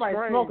like everybody's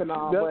strange. smoking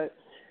all, but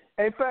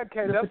hey, Fat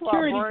Cat, the that's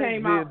security why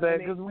came Brain out did that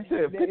because we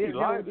said 50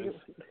 lighters.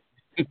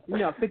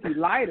 50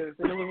 lighters,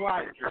 and it was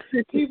like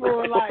people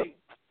were like,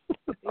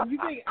 and you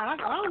think I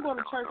don't go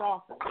to church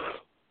often.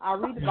 I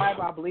read the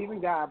Bible, I believe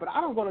in God, but I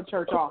don't go to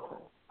church often.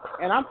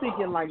 And I'm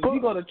thinking like, if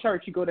you go to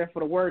church, you go there for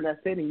the word, and that's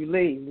it, and you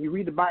leave. You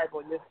read the Bible,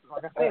 and this,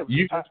 like I said,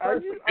 are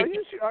you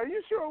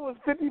sure it was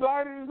 50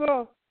 lighters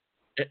though?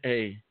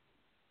 Hey,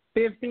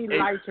 50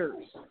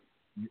 lighters.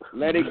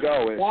 Let it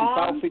go. If she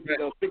found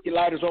 50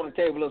 lighters on the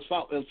table, it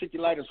was 50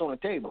 lighters on the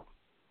table.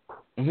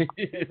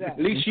 At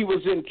least she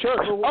was in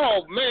church.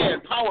 Oh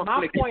man, power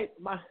flicking.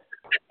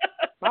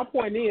 My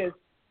point is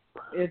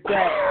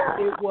that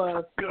it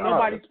was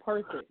nobody's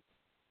perfect.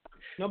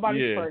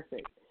 Nobody's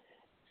perfect.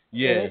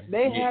 Yeah.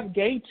 They have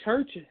gay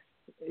churches.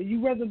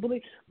 You rather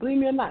believe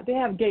me or not, they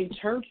have gay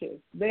churches.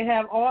 They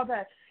have all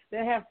that.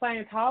 They have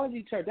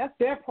Scientology church. That's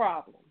their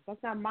problem.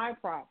 That's not my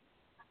problem.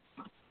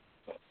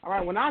 All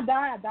right, when I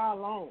die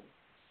alone.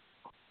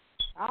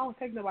 I don't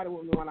take nobody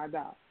with me when I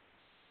die.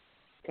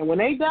 And when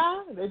they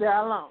die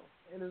alone.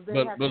 And it's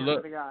their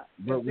God.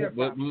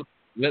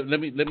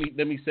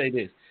 Let me say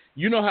this.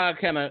 You know how I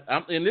kind of,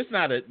 and this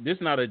not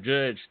a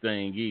judge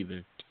thing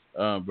either,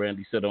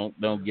 Brandy. So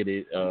don't get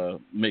it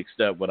mixed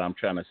up what I'm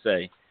trying to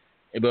say.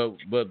 But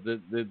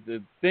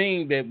the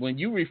thing that when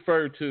you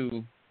refer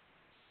to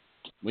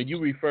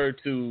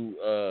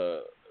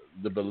the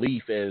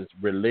belief as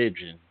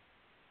religion,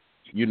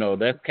 you know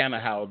that's kind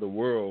of how the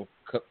world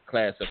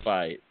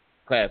classifies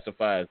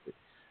it.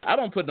 I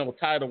don't put no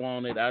title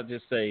on it. I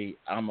just say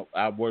I'm a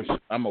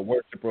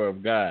worshiper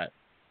of God.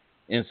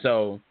 And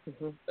so,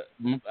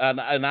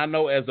 and I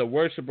know as a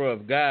worshiper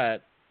of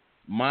God,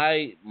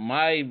 my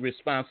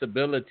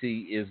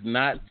responsibility is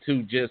not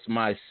to just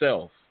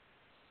myself,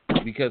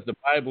 because the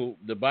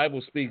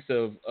Bible speaks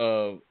of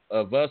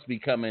us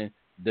becoming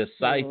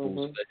disciples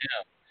for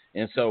Him.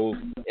 And so,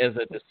 as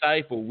a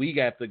disciple, we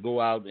have to go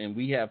out and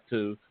we have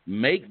to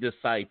make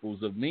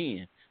disciples of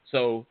men.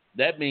 So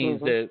that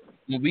means that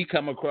when we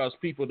come across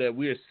people that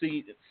we're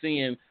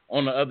seeing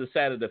on the other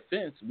side of the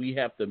fence, we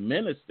have to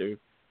minister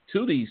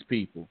to these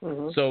people.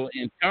 So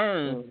in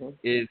turn,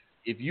 if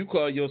you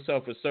call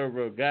yourself a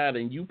servant of God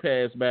and you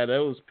pass by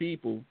those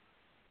people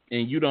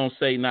and you don't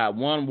say not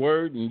one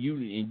word and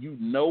you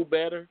know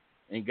better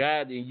and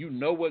you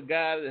know what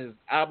God has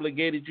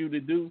obligated you to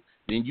do,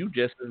 then you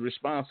just as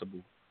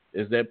responsible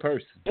as that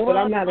person. But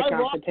I'm not a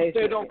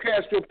confrontation. They don't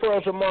cast your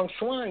pearls among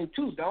swine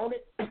too, don't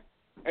it?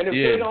 And if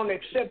they don't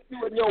accept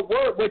you and your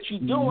word, what you're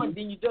doing,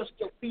 then you dust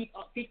your feet,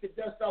 keep the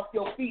dust off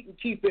your feet and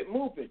keep it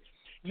moving.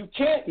 You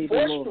can't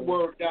force the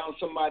word down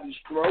somebody's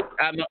throat.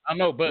 I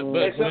know, but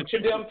it's up to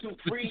them to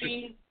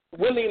freely,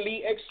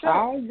 willingly accept.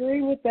 I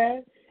agree with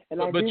that,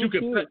 but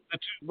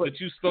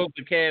you're supposed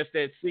to cast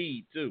that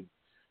seed too.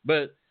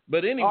 But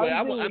anyway,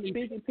 I need to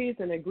speak in peace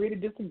and agree to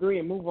disagree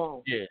and move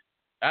on. Yeah,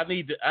 I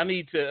need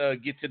to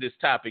get to this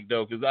topic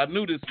though, because I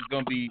knew this was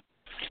going to be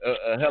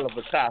a hell of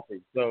a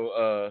topic.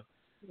 So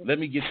let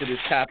me get to this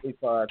topic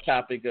for our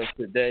topic of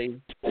today.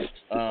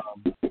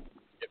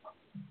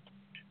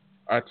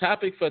 Our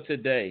topic for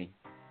today: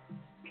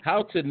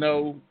 how to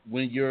know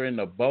when you're in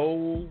a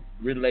bold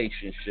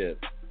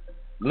relationship.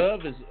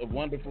 Love is a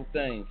wonderful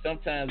thing.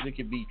 Sometimes it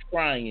can be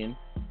trying,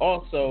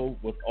 also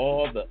with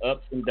all the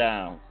ups and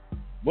downs.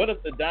 What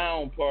if the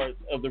down parts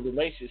of the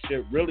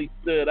relationship really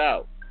stood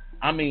out?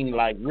 I mean,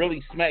 like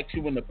really smacks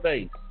you in the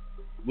face.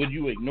 Would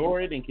you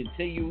ignore it and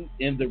continue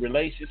in the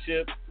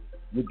relationship?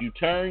 Would you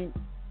turn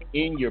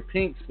in your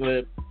pink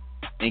slip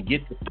and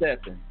get to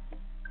stepping?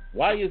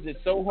 Why is it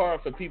so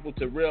hard for people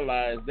to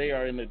realize they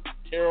are in a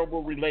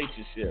terrible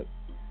relationship?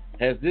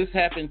 Has this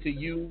happened to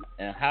you,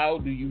 and how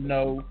do you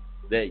know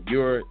that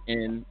you're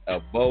in a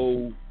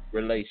bold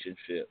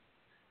relationship?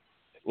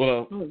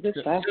 Well, good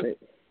topic.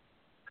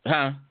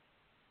 Huh?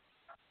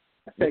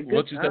 I said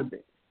good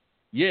topic.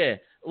 Yeah.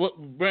 Well,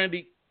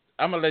 Brandy,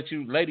 I'm gonna let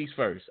you, ladies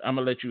first. I'm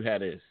gonna let you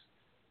have this.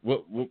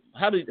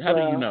 How do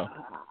you know?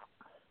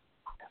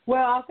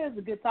 Well, I said it's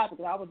a good topic.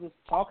 I was just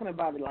talking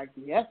about it like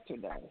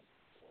yesterday.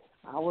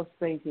 I was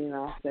thinking,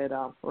 I said,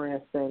 for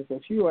instance,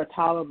 if you are a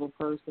tolerable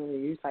person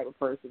and you're the type of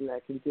person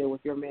that can deal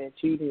with your man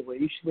cheating, well,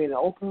 you should be in an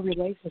open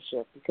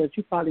relationship because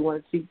you probably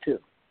want to cheat too.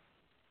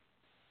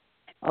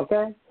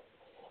 Okay?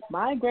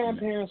 My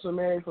grandparents were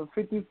married for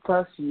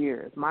 50-plus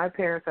years. My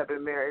parents have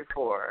been married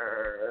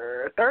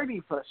for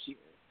 30-plus years.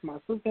 My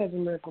sister has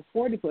been married for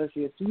 40-plus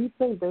years. Do you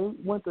think they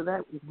went through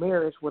that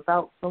marriage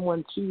without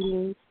someone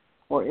cheating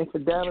or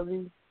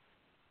infidelity?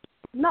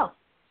 No.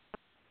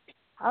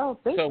 I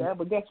don't think that,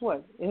 but guess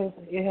what?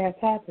 It has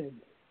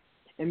happened,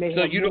 and they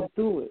have went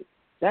through it.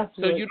 That's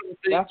So what, you don't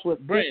think, that's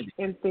what Brandy, thick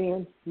and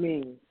thin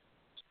means.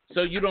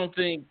 so you don't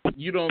think a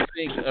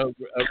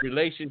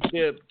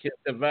relationship can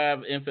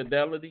survive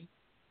infidelity?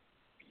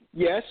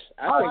 Yes,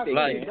 I think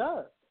like- they it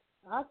does.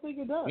 I think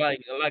it does. Like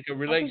a I think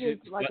relationship,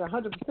 it's like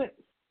 100%.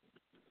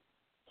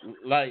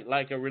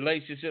 like a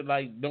relationship,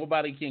 like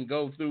nobody can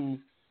go through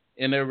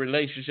in their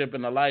relationship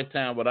in a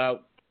lifetime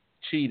without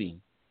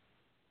cheating.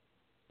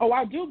 Oh,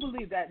 I do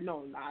believe that.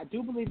 No, I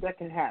do believe that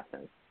can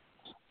happen.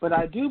 But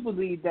I do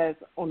believe that,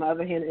 on the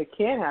other hand, it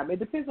can happen. It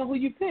depends on who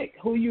you pick,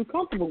 who you're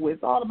comfortable with.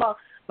 It's all about,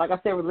 like I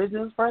said,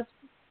 religion is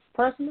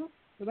personal.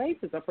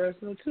 Relationships are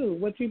personal, too.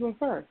 What you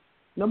prefer.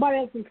 Nobody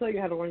else can tell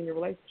you how to run your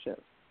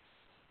relationship.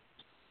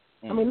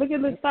 I mean, look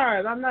at the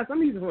stars. I'm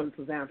using one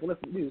example. Let's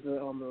use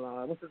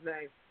what's his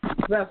name?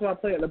 That's why I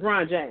play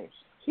LeBron James.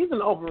 He's in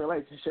an open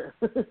relationship.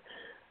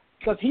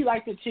 Because he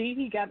likes to cheat.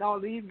 He got all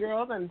these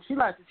girls, and she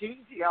likes to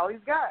cheat. She got all these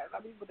guys.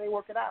 I mean, but they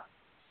work it out.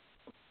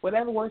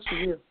 Whatever works for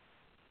you.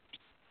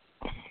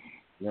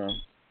 Yeah.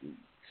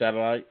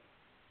 Satellite?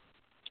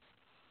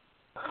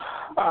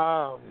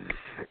 I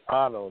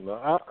don't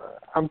know.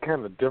 I'm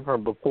kind of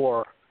different.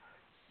 Before,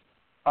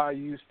 I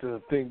used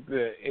to think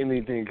that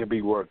anything could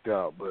be worked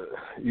out, but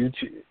you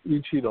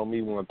cheat on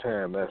me one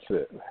time, that's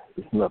it.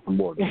 It's nothing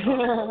more than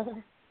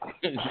that.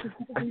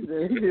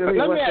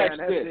 Let me ask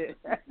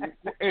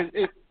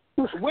this.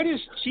 What is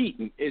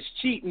cheating? Is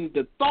cheating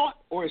the thought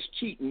or is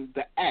cheating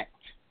the act?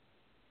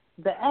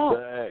 The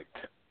act.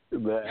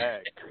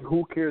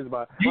 Who cares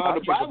about? Well,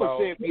 the Bible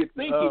says if you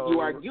think it, you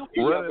are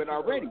guilty of it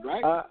already,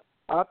 right?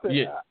 I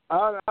think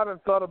I done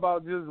thought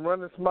about just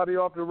running somebody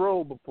off the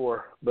road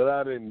before, but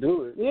I didn't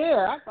do it.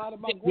 Yeah, I thought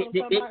about going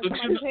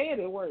somebody's head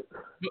at work.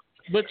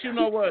 But you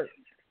know what?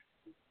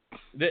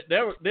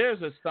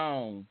 There's a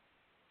song,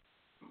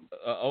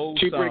 an old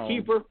Cheaper song.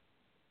 Keeper?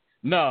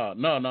 No.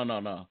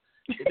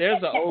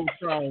 There's an old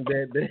song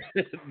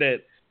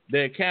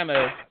that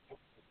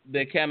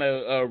kind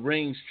of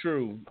rings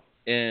true,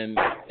 and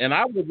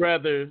I would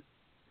rather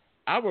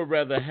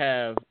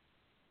have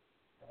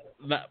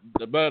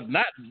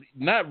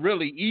not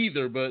really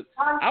either, but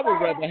I would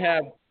rather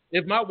have,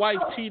 if my wife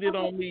cheated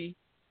on me,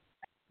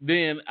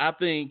 then I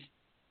think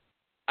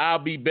I'll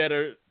be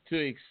better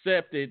to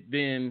accept it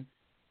than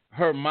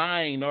her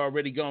mind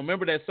already gone.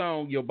 Remember that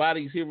song, Your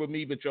Body's Here With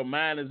Me, but Your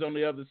Mind is on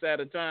the Other Side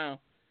of Town?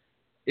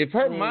 If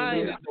her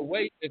mind is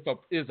away,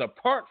 is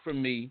apart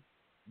from me,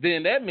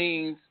 then that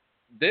means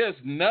there's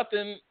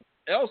nothing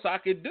else I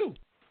could do.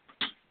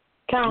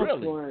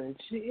 Counseling. Really?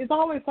 It's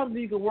always something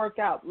you can work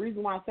out. The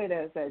reason why I say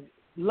that is that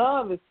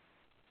love is,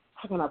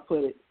 how can I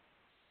put it?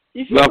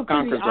 If you're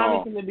completely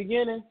honest in the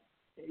beginning,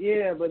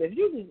 yeah, but if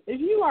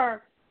you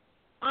are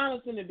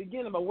honest in the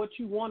beginning about what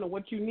you want and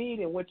what you need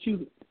and what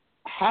you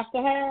have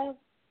to have,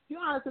 if you're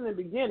honest in the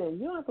beginning,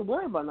 you don't have to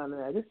worry about none of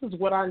that. This is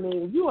what I need.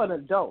 If you're an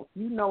adult,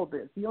 you know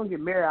this. You don't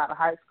get married out of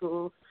high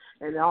school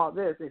and all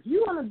this. If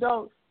you're an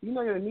adult, you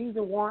know your needs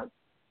and wants.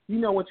 You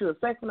know what you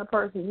expect from the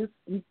person. You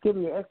give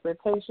them your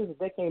expectations. If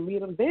they can't meet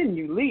them, then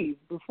you leave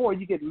before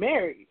you get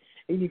married.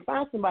 And you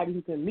find somebody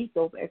who can meet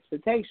those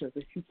expectations.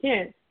 If you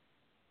can't,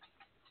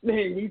 then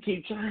you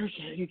keep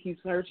searching. You keep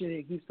searching and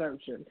you keep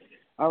searching.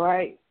 All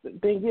right? The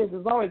thing is,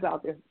 there's always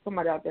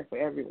somebody out there for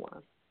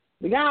everyone.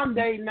 The guy I'm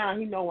dating now,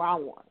 he know what I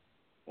want.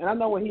 And I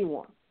know what he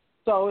wants.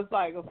 So it's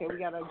like, okay, we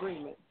got an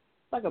agreement.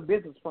 It's like a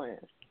business plan.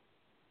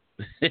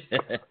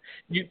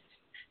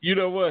 You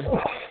know what?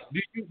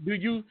 Do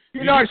you she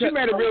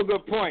made a real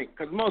good point,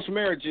 because most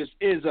marriages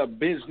is a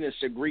business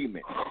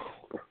agreement.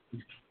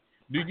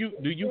 Do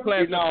you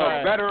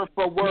classify better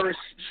for worse,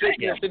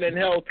 sickness and in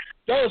health?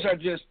 Those are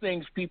just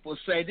things people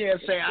say. They'll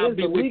say, "I'll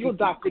be with you."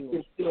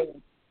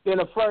 Then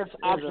the first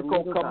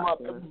obstacle come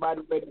up,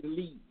 everybody ready to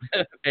leave.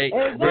 Hey,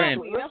 exactly.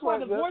 Brandon. That's why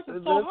divorce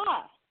is so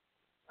high.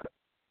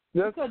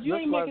 Because you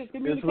ain't making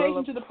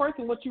communication to the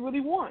person what you really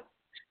want.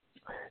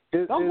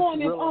 Don't go in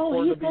there,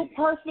 he's so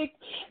perfect.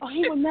 Oh,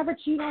 he would never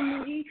cheat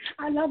on me.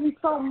 I love him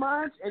so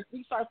much. And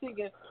you start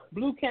thinking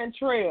Blue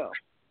Cantrell.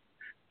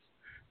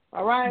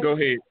 All right? Go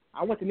ahead.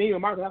 I went to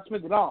Neiman Marcus. I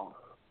spent it all.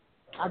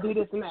 I do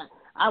this and that.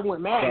 I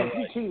went mad if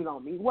you cheated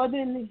on me. Well,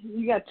 then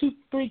you got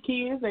 2-3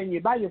 kids and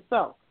you're by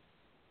yourself.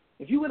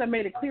 If you would have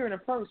made it clear in the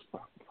first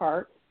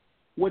part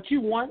what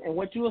you want and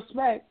what you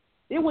expect,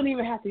 it wouldn't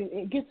even have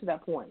to get to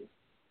that point.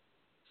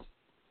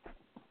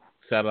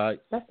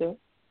 Satellite. That's it.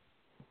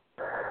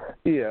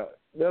 Yeah,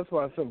 that's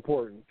why it's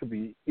important to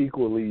be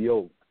equally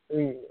yoked.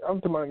 And I'm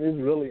talking about it's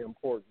really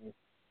important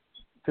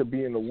to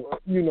be in the,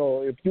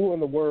 if you're in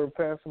the Word,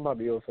 find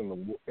somebody else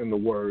in the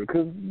Word,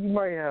 because you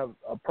might have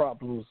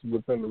problems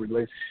within the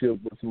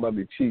relationship with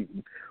somebody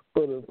cheating,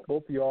 but if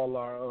both of y'all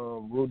are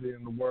rooted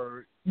in the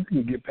Word, you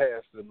can get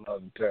past it a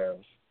lot of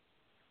times.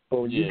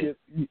 So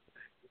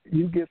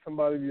you get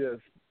somebody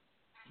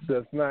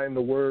that's not in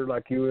the Word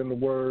like you in the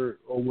Word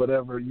or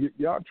whatever.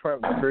 Y'all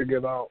trying to figure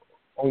it out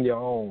on your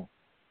own,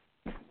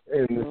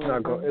 and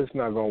it's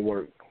not gonna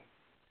work.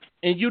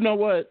 And you know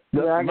what?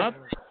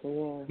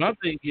 My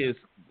thing is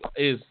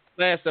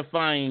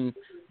classifying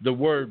the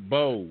word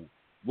bold.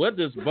 what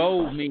does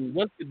bold mean?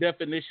 What's the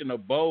definition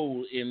of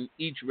bold in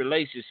each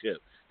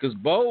relationship? Because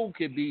bold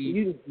could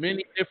be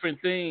many different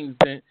things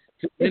to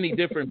many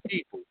different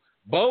people.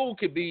 Bold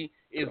could be,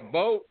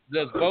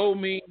 does bold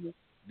mean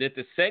that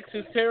the sex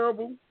is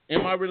terrible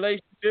in my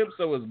relationship,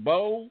 so it's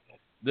bold?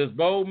 Does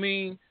bold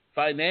mean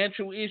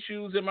financial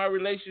issues in my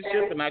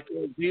relationship and I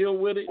can't deal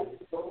with it?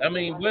 I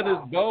mean, what does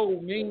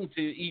bold mean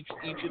to each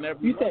and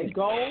every? You say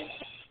gold?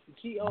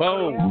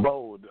 Bold.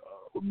 Bold.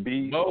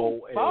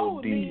 B-O-L-D.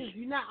 Bold means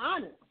you're not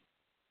honest.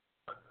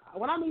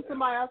 When I meet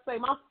somebody, I say,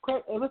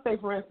 let's say,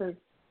 for instance,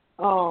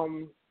 how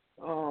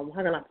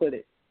can I put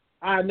it?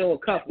 I know a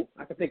couple.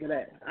 I can think of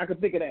that.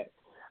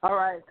 All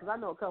right, because I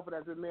know a couple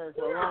that's been married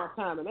for a long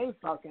time, and they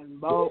fucking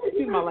bold.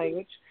 Excuse my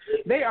language.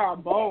 They are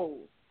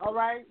bold. All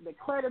right, their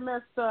credit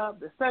messed up,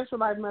 their sexual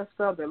life messed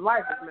up, their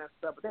life is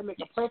messed up, but they make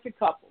a perfect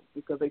couple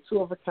because they two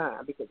of a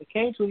kind. Because they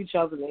came to each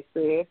other and they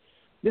said,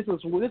 "This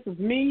is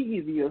me.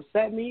 Either you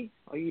accept me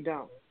or you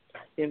don't.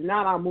 If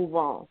not, I'll move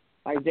on."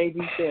 Like JB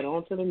said,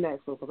 on to the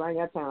next one because I ain't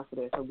got time for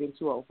this. I'm getting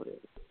too old for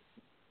this.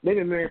 They've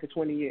been married for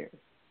 20 years.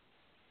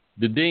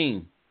 The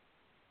Dean,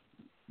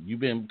 you've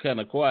been kind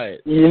of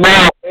quiet.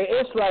 No,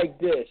 it's like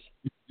this.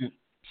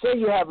 Say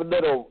you have a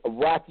little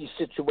rocky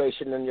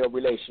situation in your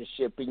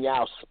relationship and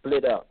y'all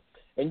split up,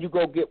 and you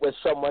go get with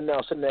someone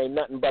else and there ain't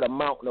nothing but a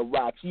mountain of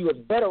rocks. You was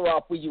better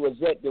off where you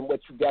was at than what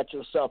you got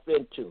yourself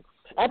into.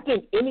 I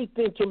think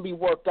anything can be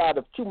worked out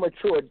if two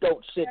mature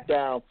adults sit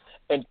down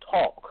and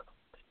talk.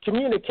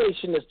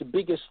 Communication is the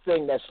biggest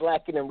thing that's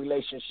lacking in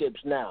relationships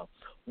now.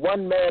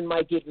 One man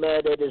might get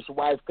mad at his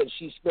wife because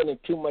she's spending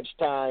too much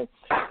time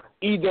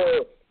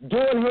either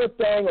doing her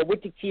thing or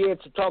with the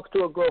kids or talking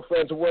to her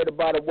girlfriends or worried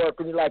about her work.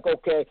 And you're like,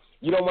 okay,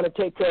 you don't want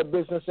to take care of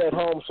business at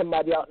home,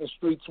 somebody out in the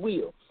streets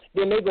will.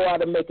 Then they go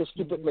out and make a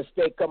stupid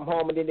mistake, come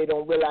home, and then they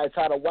don't realize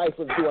how the wife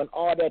is doing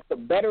all that to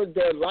better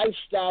their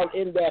lifestyle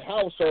in that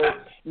household.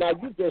 Now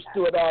you just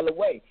threw it all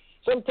away.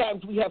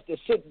 Sometimes we have to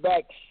sit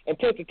back and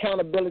take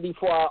accountability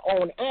for our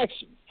own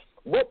actions.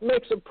 What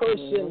makes a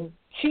person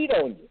cheat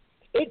on you?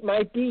 It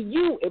might be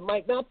you. It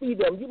might not be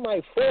them. You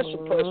might force a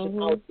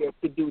person out there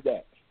to do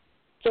that.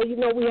 So,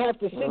 we have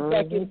to sit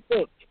back and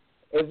think,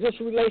 is this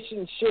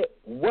relationship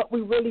what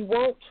we really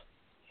want?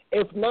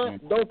 If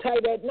not, don't tie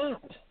that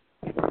knot.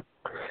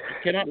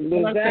 Can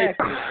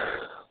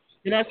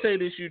I say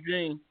this,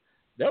 Eugene?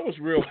 That was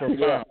real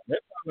profound. That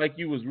sounded like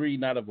you was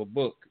reading out of a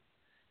book.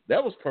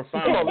 That was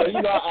profound.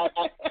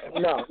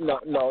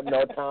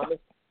 No, Thomas.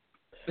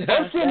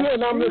 I'm sitting here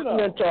and I'm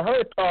listening to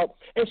her talk,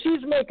 and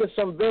she's making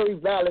some very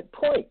valid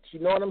points. You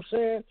know what I'm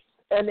saying?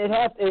 And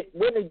I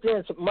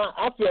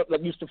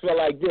used to feel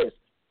like this.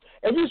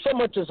 If you so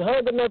much as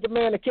hug another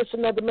man or kiss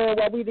another man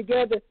while we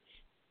together,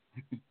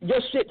 your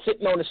shit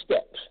sitting on the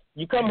steps.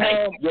 You come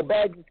home, your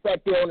bag is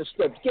back there on the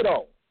steps. Get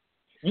on.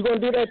 You gonna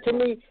do that to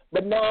me?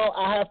 But now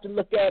I have to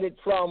look at it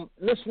from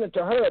listening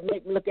to her. It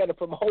make me look at it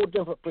from a whole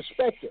different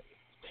perspective.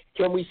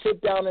 Can we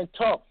sit down and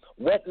talk?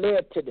 What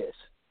led to this?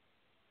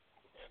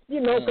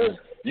 Because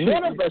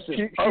none of us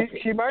is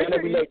perfect. She might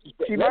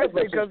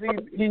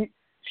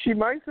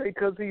say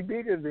because he's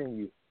bigger than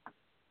you.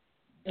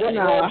 Well, then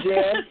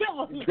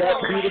that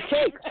be the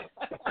case.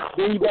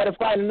 Then you better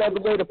find another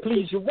way to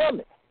please your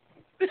woman.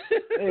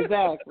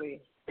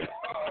 Exactly.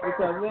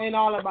 Because it ain't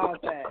all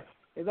about that.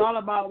 It's all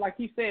about, like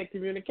you said,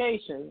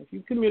 communication. If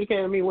you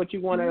communicate with me what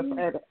you want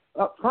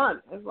up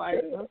front, it's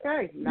like,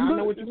 okay, now I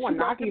know what you want.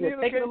 Now I can either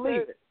take it or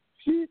leave it.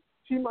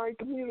 She might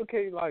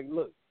communicate like,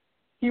 look,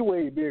 he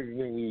way bigger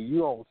than you. You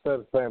don't set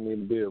a family in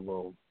the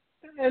bedroom.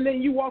 And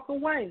then you walk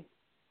away.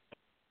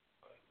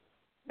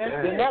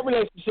 Then that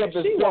relationship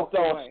is built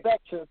on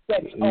sex and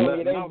sex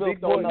only. It ain't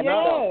built on nothing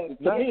else.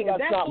 To me,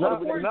 that's not what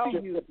a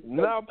relationship is.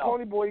 Now,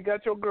 Pony Boy, you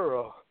got your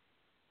girl.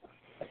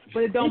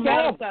 But it don't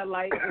matter,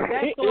 Satellite. If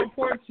that's so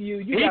important to you,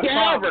 you got to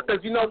have her,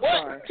 because you know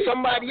what?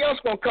 Somebody else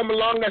going to come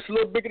along that's a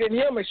little bigger than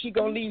him, and she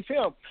going to leave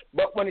him.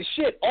 But when the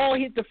shit all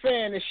hit the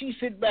fan, and she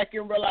sit back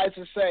and realize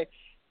and say,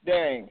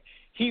 dang,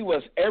 he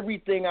was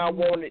everything I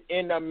wanted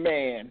in a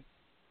man,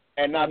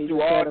 and I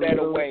threw all that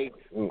away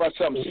for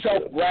some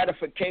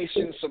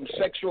self-gratification, some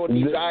sexual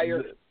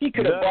desire. He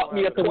could have brought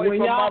me a toy for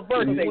my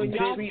birthday.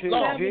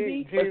 But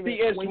see,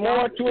 it's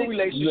more to a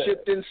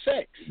relationship than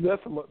sex.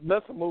 That's a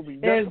movie.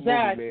 That's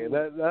exactly. A movie,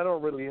 man. That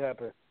don't really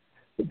happen.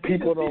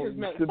 People don't.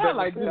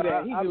 Satellite do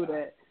that. He do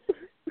that.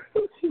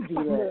 He do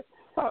that.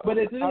 But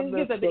at the end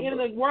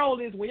of the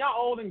world is when y'all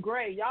old and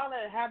gray, y'all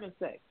not having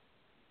sex.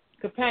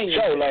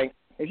 Companionship. So, like,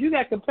 if you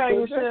got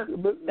companionship,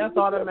 that's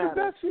all that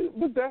matters.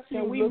 But that's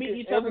Can we meet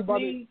each other's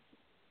needs?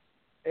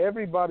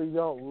 Everybody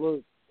don't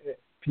look at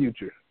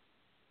future,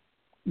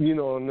 in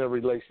their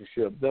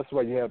relationship. That's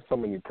why you have so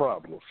many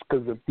problems.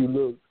 Because if you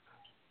look,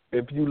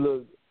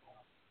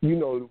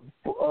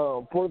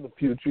 for the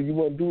future, you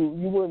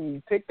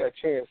wouldn't take that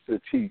chance to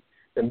cheat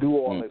and do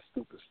all that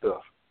stupid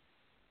stuff.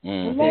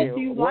 Unless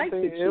you like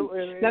to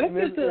cheat. Now let's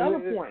get to the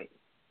other point.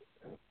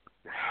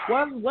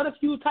 What if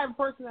you the type of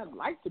person that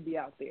likes to be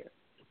out there?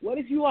 What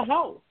if you a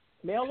hoe,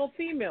 male or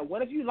female?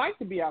 What if you like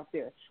to be out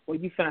there? Well,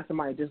 you find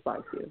somebody just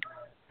like you.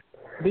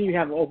 then you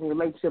have an open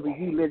relationship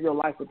and you live your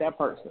life with that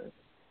person.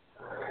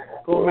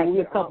 Going back to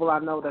the couple I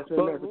know that's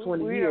been married for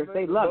 20 years,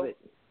 they love it.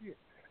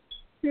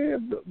 Yeah,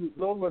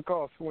 those are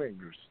called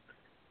swingers.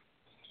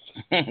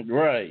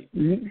 Right.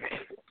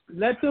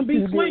 Let them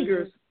be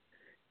swingers.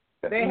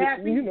 They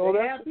happy. You know,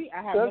 they happy.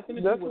 I have nothing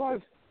to do with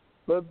it.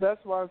 But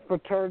that's why it's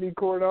fraternity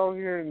court out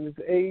here, and it's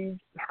AIDS,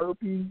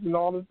 herpes, and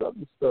all this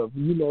other stuff.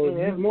 You know, Yeah,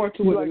 there's more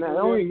to it than that. I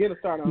don't even get a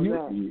start on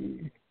that.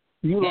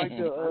 You like to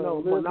I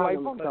know live life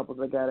monogamous on couples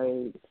that got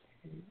AIDS.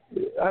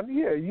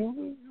 yeah,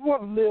 you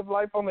want to live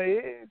life on the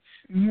edge.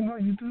 You know,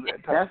 you do that.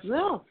 That's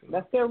them.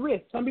 That's their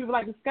risk. Some people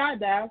like to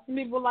skydive. Some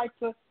people like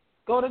to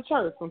go to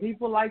church. Some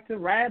people like to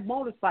ride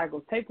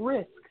motorcycles, take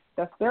risks.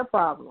 That's their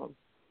problem.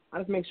 I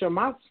just make sure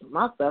my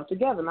stuff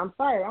together. And I'm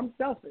sorry, I'm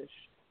selfish.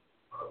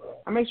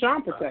 I make sure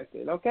I'm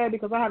protected, okay?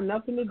 Because I have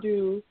nothing to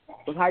do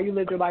with how you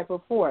lived your life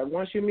before.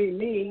 Once you meet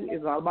me,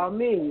 it's all about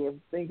me. The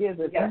thing is,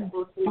 if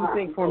you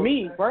think for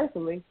me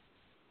personally,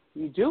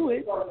 you do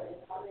it.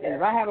 And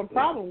if I have a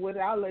problem with it,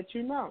 I'll let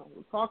you know.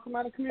 We're talking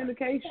about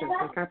communication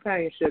and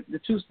companionship. The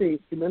two C's: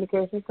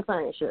 communication and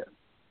companionship.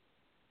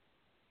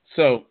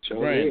 So,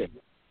 Brandon.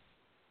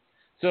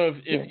 So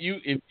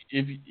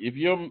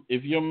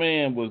if your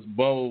man was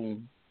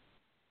bold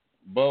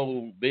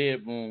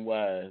bedroom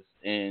wise,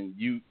 and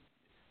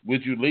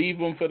would you leave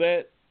him for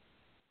that?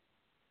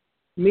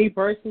 Me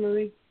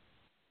personally,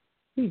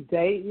 he's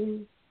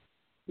dating,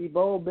 he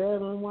bold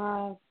bedroom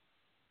wise,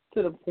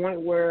 to the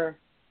point where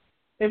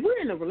if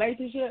we're in a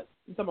relationship,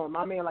 I'm talking about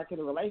my man like in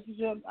a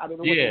relationship, I've been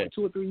with him for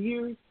 2 or 3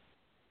 years.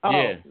 Oh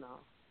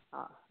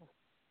no.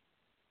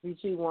 He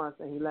cheat once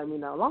and he let me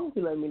know. As long as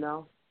he let me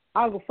know,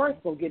 I'll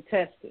go get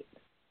tested.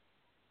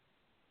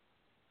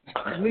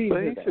 I'm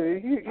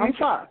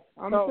sorry.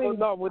 I'm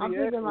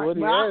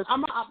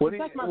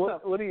protect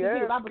myself. What he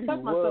asked I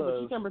protect myself,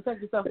 but you can't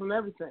protect yourself from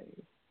everything.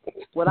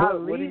 Would I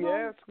leave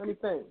him? Let me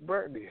think.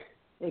 Bernie.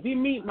 If he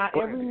meet my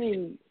every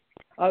need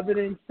other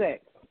than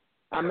sex,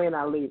 I may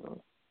not leave him.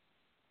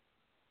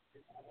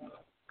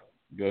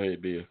 Go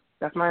ahead, Bill.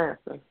 That's my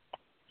answer.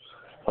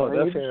 Oh,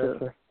 that's your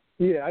answer.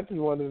 Yeah, I just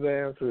wanted to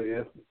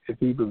answer if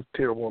he was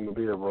terrible in the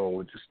bedroom,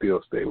 would you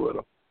still stay with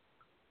him?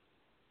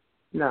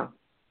 No.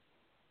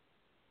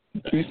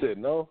 You said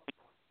no?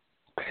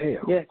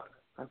 Damn. Yeah,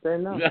 I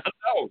said no.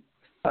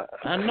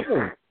 I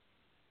know.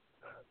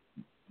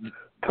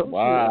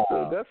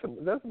 Wow.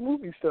 That's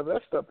movie stuff.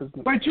 That stuff is.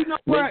 But you know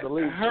what?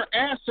 Her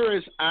answer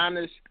is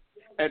honest,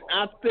 and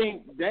I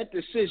think that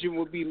decision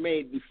will be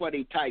made before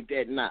they type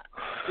that knot.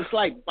 It's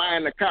like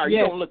buying a car.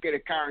 You don't look at a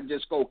car and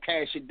just go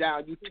cash it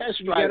down. You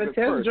test drive it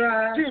first.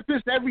 See if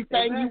it's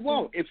everything you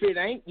want. If it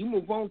ain't, you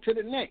move on to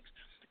the next.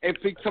 If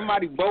it's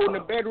somebody bold in the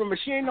bedroom, and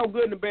she ain't no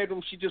good in the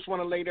bedroom, she just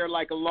want to lay there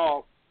like a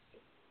log.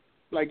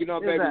 Like, you know,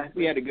 baby,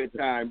 we had a good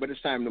time, but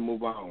it's time to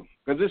move on.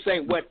 Because this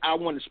ain't what I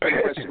want to spend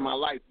the rest of my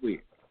life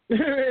with.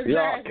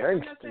 Y'all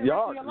gangster.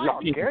 Y'all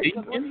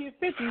gangster. When you get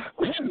 50,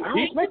 I don't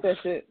expect that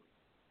shit.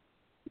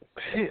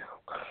 Yeah.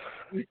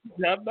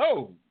 I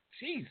know.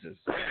 Jesus.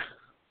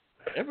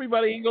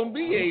 Everybody ain't going to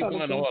be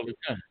A1 all the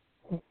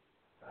time.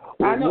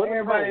 I know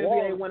everybody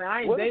will be A1.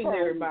 I ain't dating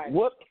everybody.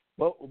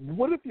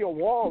 What if your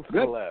walls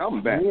collapse?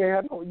 Come back.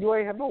 You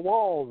ain't have no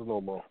walls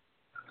no more.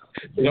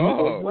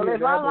 No. Well,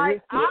 if I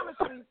like,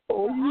 honestly,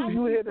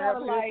 you had to have a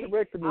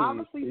hysterectomy.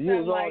 Honestly,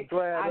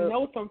 I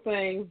know some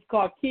things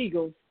called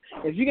Kegels.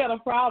 If you got a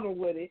problem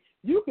with it,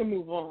 you can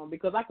move on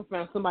because I can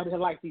find somebody that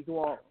likes these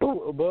walls.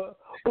 But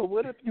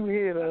what if you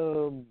had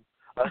a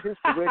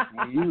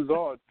hysterectomy? You was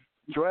all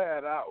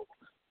dried out.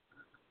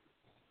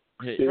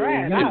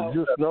 Dried out?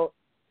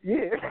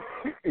 Yeah,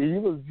 you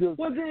was just.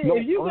 Well, then,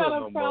 if you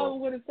got a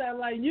problem with a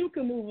satellite, you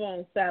can move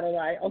on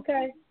satellite,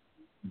 okay?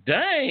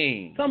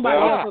 Dang. Somebody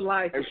else would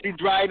like if she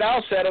dried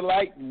out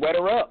satellite, wet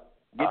her up.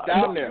 Get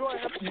down there.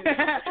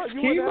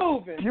 Keep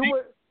moving.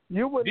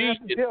 You wouldn't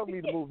have to tell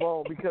me to move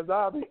on because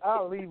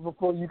I'll leave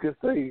before you can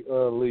say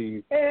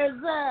leave.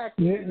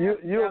 Exactly.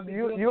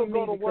 You'll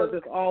go to work.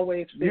 There's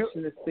always fish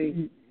in the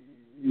sea.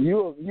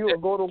 You'll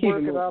go to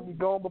work and I'll be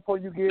gone before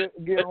you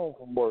get home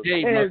from work.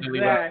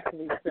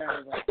 Exactly.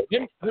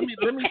 Let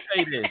me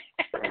say this.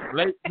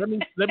 Let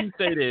me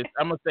say this.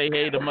 I'm gonna say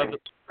hey to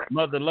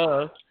mother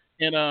love,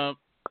 and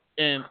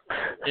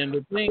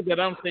the thing that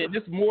I'm saying,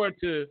 it's more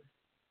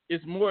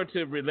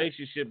to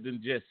relationship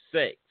than just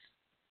sex.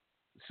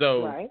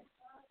 So, right.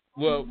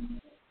 Well,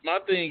 my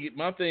thing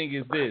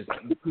is this: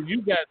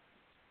 you got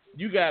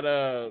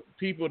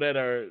people that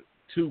are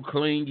too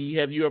clingy.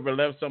 Have you ever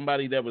left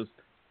somebody that was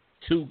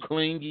too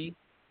clingy?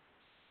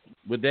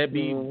 Would that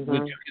be?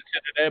 Would you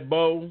consider that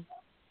bold?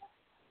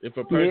 If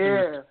a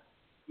person,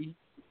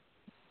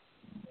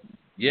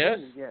 yes.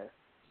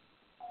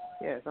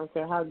 Yes, I don't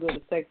care how good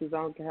the sex is. I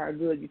don't care how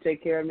good you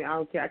take care of me. I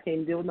don't care. I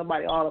can't deal with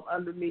nobody all up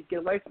under me. Get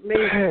away from me.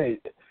 Hey,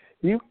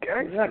 you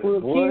can't. Like a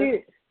little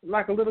kid.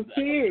 Like a little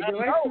kid. Get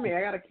away from me.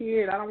 I got a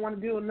kid. I don't want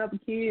to deal with another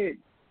kid.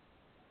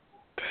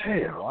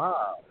 Damn.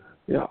 Wow.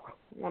 Yeah.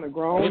 I want a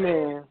grown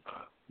man.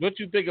 What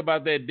you think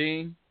about that,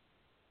 Dean?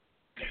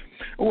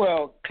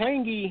 Well,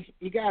 clingy,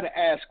 you got to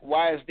ask,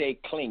 why is they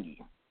clingy?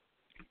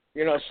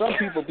 You know, some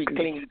people be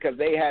clingy because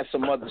they have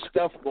some other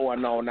stuff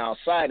going on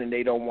outside and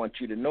they don't want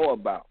you to know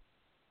about.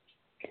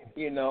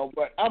 You know,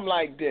 but I'm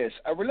like this.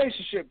 A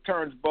relationship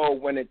turns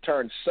bold when it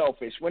turns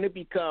selfish. When it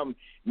becomes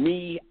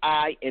me,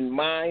 I, and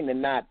mine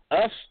and not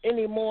us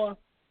anymore,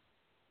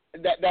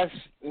 that's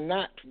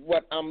not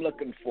what I'm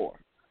looking for.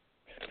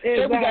 Exactly.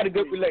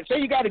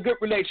 Say you got a good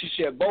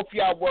relationship. Both of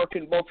y'all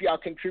working, both of y'all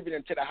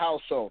contributing to the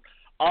household.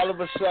 All of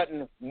a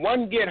sudden,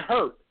 one get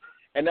hurt,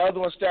 and the other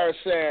one starts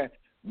saying,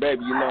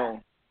 baby, you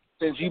know,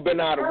 since you've been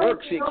out of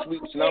work 6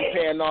 weeks and I'm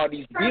paying all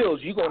these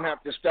bills, you're going to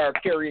have to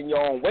start carrying your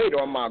own weight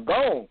or am I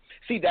gone?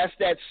 See, that's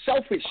that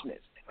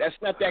selfishness. That's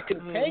not that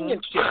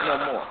companionship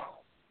no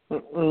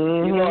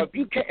more. You know,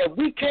 if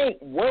we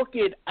can't work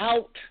it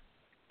out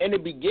in the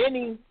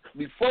beginning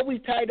before we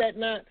tie that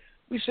knot,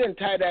 we shouldn't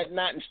tie that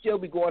knot and still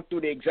be going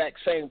through the exact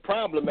same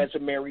problem as a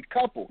married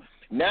couple.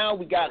 Now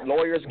we got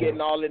lawyers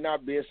getting all in our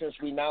business.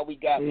 We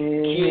got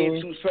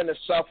kids who's trying to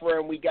suffer,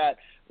 and we got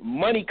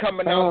money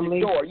coming out the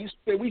door.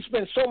 We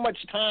spend so much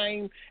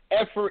time,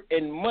 effort,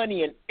 and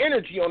money and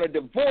energy on a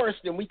divorce,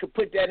 then we could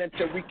put that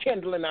into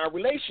rekindling our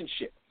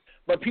relationship.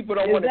 But people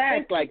don't want to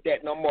think like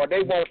that no more.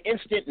 They want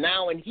instant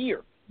now and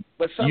here.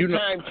 But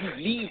sometimes you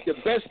leave the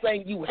best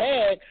thing you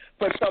had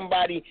for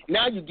somebody.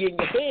 Now you're getting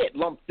your head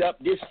lumped up,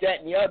 this, that,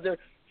 and the other.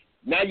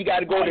 Now you got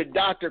to go to the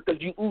doctor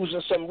because you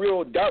oozing some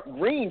real dark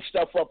green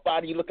stuff up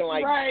out of you, looking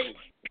like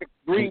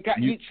green.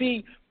 You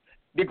see,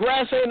 the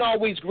grass ain't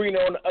always greener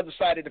on the other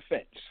side of the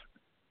fence.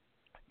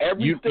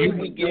 Everything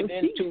we get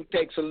into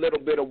takes a little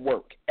bit of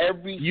work.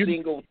 Every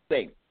single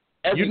thing.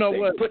 Everything. You know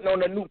what? Putting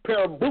on a new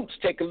pair of boots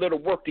take a little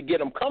work to get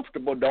them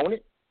comfortable, don't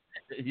it?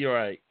 You're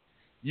right.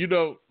 You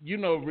know,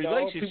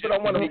 relationships. People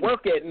don't want to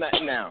work at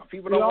night now.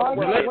 People don't want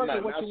to work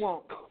at what you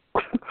want.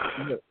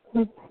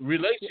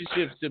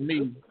 Relationships to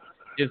me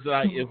is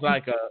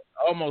like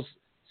almost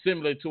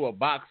similar to a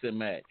boxing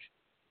match.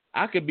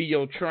 I could be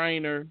your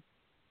trainer.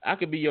 I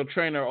could be your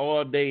trainer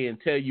all day and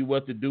tell you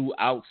what to do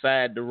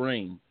outside the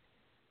ring.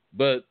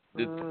 But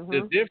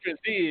the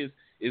difference is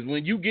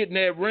when you get in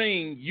that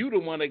ring, you the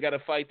one that got to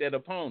fight that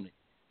opponent.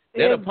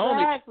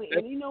 Exactly.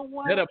 And you know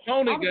what? That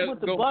opponent got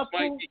to go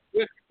fight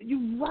you.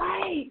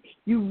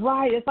 You're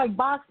right. It's like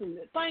boxing.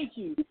 Thank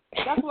you.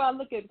 That's what I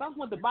look at. That's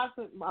what I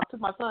took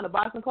my son to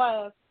boxing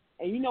class,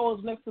 and you know what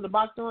was next to the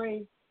boxing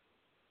ring?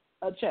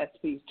 A chess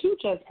piece. 2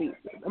 chess pieces.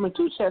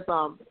 Two chess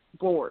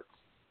boards.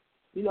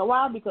 You know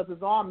why? Because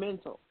it's all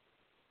mental.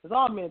 It's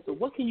all mental.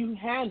 What can you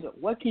handle?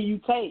 What can you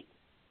take?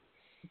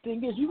 The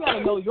thing is, you got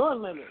to know your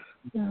limits.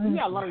 You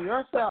got to learn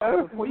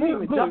yourself before you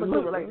even jump into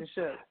a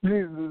relationship.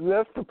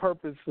 That's the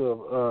purpose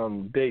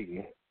of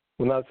dating.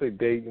 When I say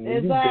dating,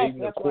 when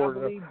exactly.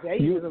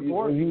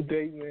 you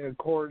dating and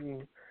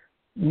courting,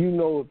 you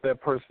know if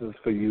that person is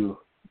for you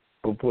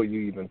before you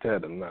even tell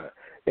them not.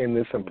 And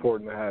it's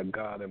important to have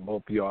God in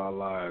both of y'all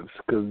lives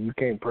because you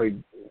can't pray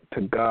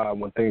to God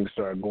when things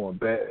start going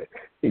bad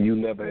and you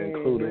never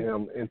included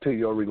Him into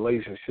your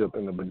relationship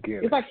in the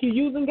beginning. It's like you're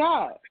using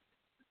God.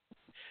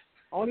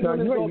 Only when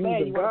it's going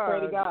bad, you want to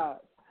pray to God.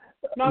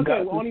 No, I'm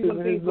saying only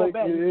when things go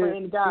bad, you pray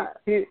to God.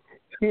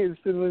 He'd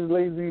sit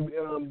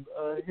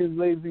his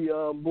lazy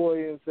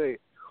boy and say,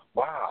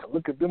 "Wow,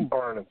 look at them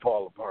burn and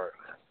fall apart."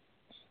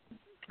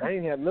 I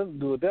ain't had nothing to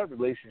do with that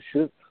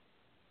relationship.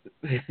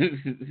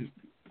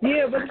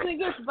 Yeah, but the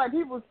thing is, like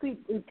people see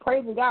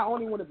praising God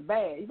only when it's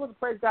bad. You're supposed to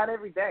praise God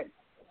every day.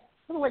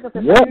 I don't wake up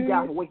and say, "Thank you,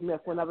 God, for waking me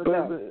up for another day."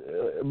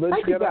 But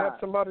you gotta have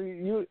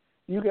somebody.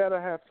 You gotta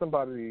have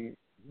somebody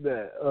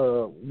that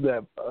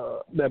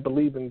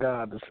believe in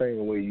God the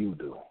same way you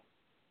do.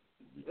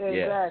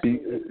 Exactly.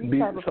 These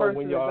type of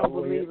person that don't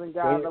believe in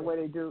God the way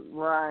they do,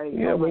 right?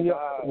 Yeah, when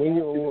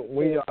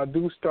y'all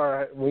do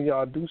start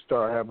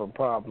having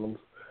problems,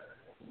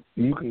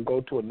 you can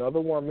go to another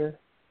woman,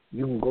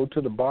 you can go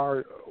to the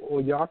bar,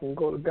 or y'all can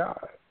go to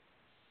God.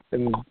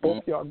 And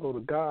both y'all go to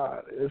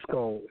God, it's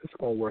gonna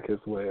work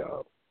its way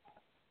out.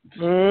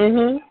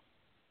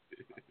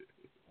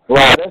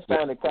 Wow, that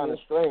sounded kind of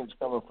strange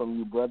coming from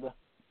you, brother.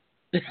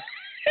 It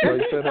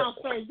did sound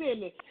strange,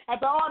 didn't it?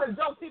 After all the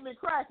jokes he been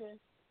cracking.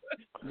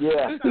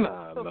 Yeah.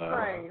 So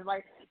strange.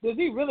 Like, is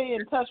he really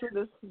in touch with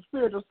his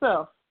spiritual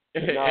self?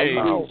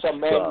 No, some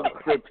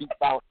manuscript he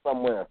found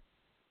somewhere.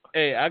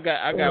 Hey, I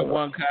got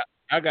one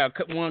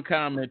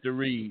comment to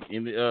read.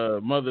 And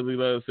Motherly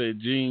Love said,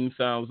 "Gene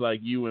sounds like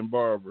you and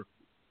Barbara."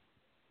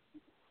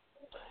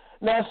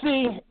 Now,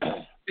 see,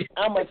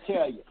 I'm gonna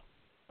tell you.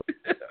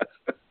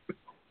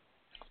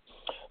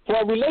 For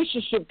a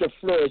relationship to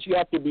flourish, you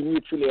have to be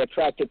mutually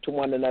attracted to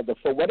one another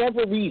for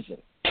whatever reason.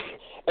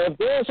 If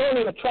there's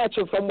only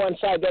attraction from one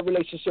side, that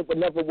relationship will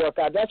never work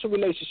out. That's a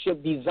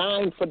relationship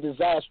designed for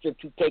disaster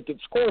to take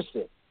its course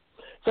in.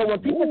 So when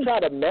people try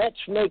to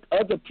make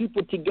other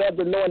people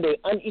together knowing they're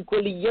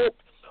unequally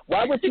yoked,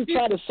 why would you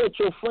try to set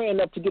your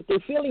friend up to get their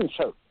feelings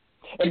hurt?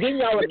 And then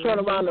y'all would turn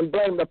around and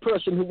blame the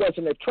person who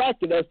wasn't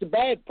attracted as the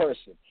bad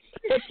person.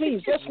 But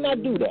please, let's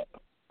not do that.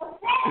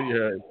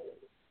 Yeah.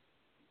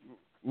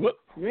 What?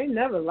 You ain't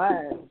never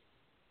lied.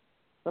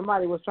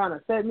 Somebody was trying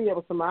to set me up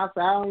with somebody. I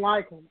said, I don't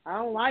like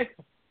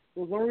him.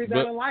 was one reason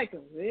I didn't like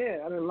him. Yeah,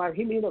 I didn't like.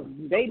 He ended up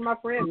dating my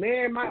friend,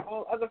 married my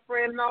other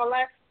friend, and all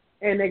that,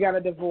 and they got a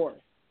divorce.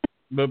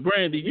 But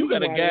Brandy, you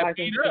got a guy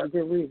beat up. For a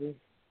good reason.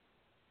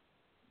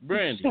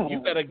 Brandy, you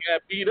got a guy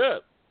beat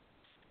up.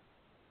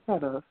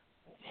 Shut up.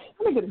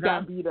 I didn't get a guy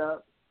beat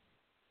up.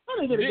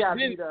 I didn't get a guy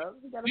beat up.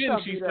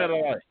 Didn't she set a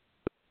light?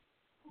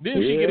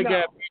 Didn't she get a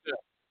guy beat up?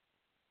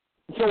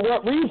 For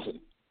what reason?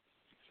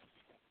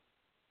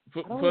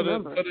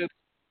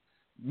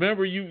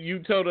 Remember you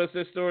told us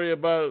that story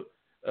about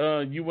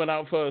you went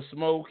out for a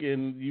smoke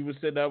and you were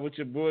sitting out with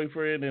your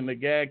boyfriend and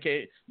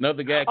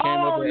another guy came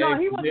up. Oh no,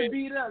 he wasn't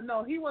beat up.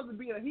 No, he wasn't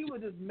beat up. He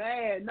was just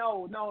mad.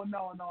 No.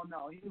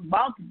 He was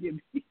about to get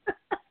beat up.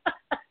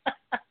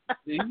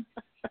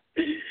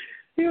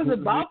 He was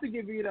about to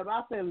get beat up.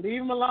 I said,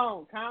 leave him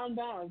alone. Calm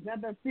down. It's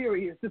not that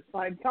serious. It's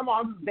like, come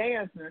on, I'm just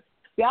dancing.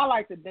 See, I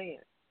like to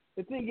dance.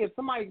 The thing is,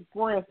 somebody,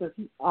 for instance,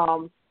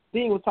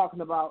 Dean was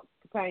talking about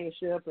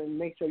companionship and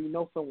make sure you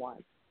know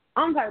someone.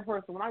 I'm the type of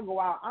person, when I go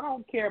out, I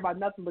don't care about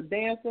nothing but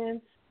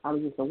dancing.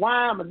 I'm just a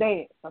wine, I'm a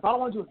dance. That's all I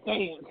want to do is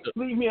dance.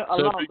 Leave me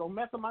alone. Don't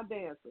mess with my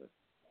dancer.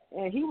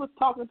 And he was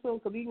talking to him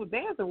because he was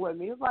dancing with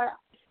me. It's like,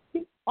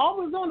 all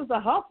we're doing is a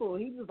hustle.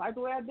 He just liked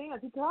the way I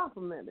dance. He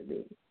complimented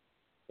me.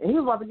 And he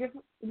was about to get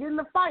in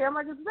the fight. I'm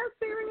like, is that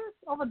serious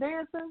over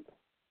dancing?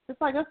 It's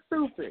like, that's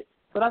stupid.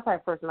 But that's the type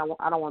of person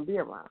I don't want to be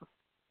around.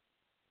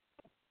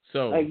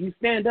 So, like, you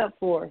stand up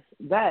for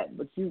that,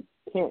 but you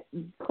can't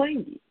be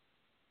clingy.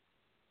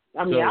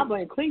 I mean, I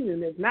blame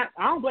clinginess.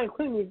 I don't blame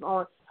clinginess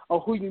on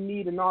who you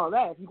need and all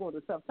that. If you're going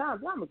through tough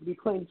times, I'm going to be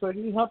clingy so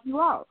he can help you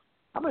out.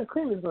 I blame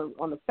clinginess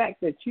on the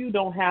fact that you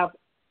didn't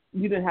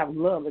have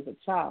love as a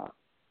child.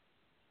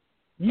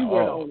 You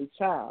were the only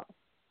child.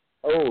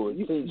 Oh,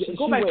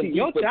 go back to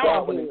your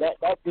childhood.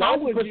 That's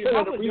 90%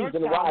 of the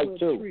reason why,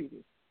 too.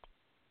 Treated?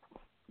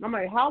 I'm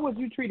like, how was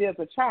you treated as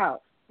a child?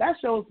 That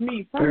shows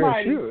me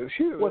somebody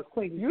was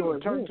clingy you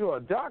turned to a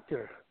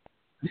doctor.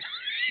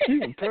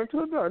 You turned to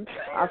a doctor.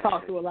 I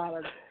talked to a lot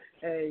of,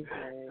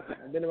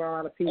 I've been around a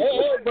lot of people.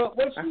 Hey, but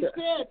what she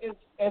said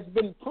has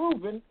been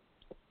proven.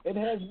 It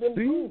has been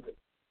proven.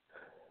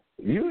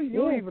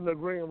 You even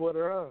agreeing with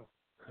her, huh?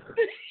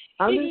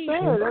 I'm just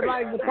saying, it's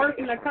like the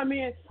person that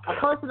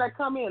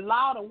come in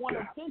loud and want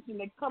attention,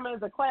 they come in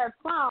as a class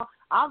clown,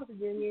 obviously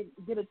didn't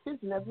get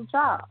attention as a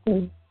child.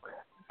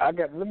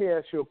 Let me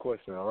ask you a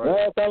question, all right?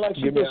 Well, it sounds like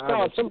she just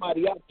found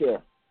somebody out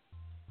there.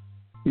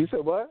 You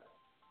said what?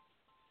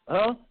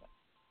 Huh?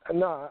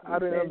 No, I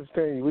didn't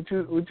understand you. What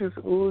was you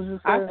saying?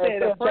 I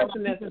said a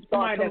person that's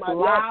somebody that's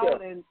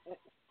loud and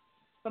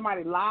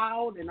somebody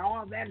loud and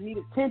all that need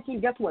attention.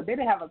 Guess what? They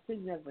didn't have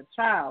attention as a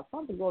child.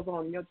 Something goes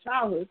on in your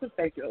childhood. It could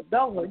affect your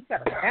adulthood. You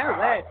got to handle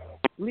that.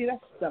 Leave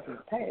that stuff in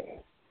the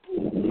past.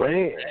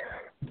 Man.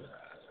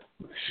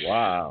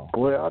 Wow.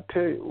 Well, I'll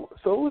tell you.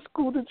 So what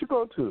school did you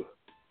go to?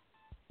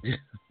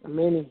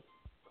 Many.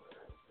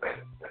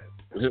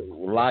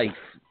 Life.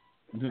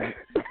 Yeah.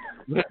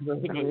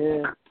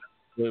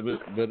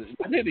 But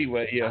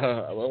anyway,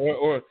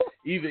 or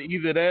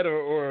either that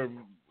or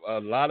a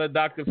lot of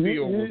Dr. Phil. You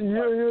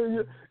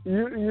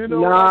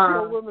know what I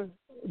tell women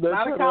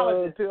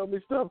that tell me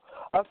stuff?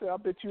 I say, I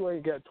bet you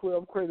ain't got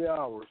 12 credit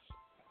hours.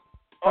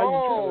 How you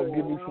trying to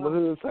give me some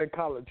hood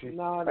psychology?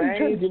 No, that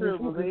ain't true,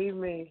 believe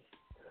me.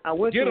 I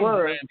wish it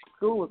was.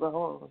 School was a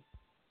horror.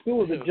 School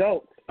was a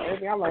joke.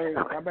 Everything I learned,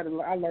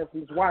 I learned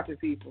from just watching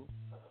people.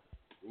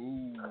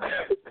 Ooh.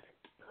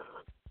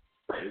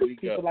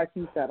 People like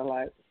you,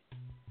 Satellite.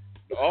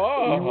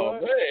 Oh,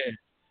 man.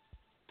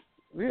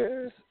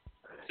 Yes.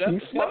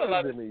 You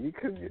smarter than me.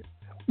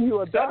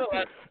 You a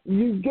doctor.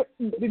 You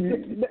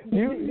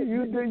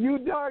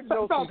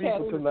diagnose some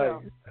people tonight.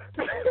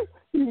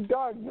 You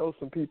diagnose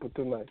some people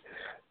tonight.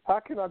 How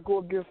can I go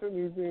against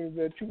anything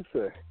that you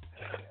say?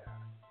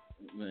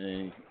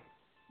 Man,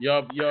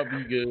 y'all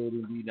be good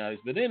and be nice.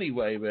 But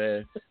anyway,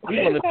 man,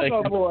 we want to thank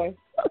you. Boy.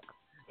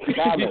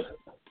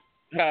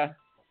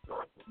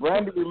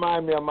 Randy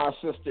remind me of my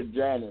sister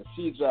Janice.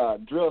 She's a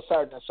drill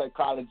sergeant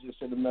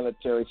psychologist in the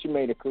military. She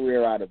made a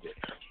career out of it.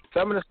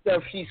 Some of the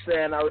stuff she's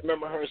saying, I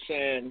remember her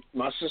saying,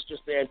 my sister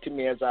saying to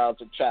me as I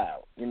was a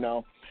child, And,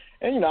 I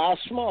was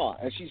smart.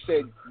 And she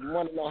said, you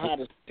want to know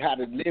how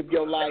to live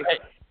your life?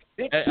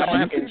 Sit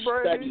back and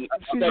study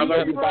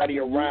everybody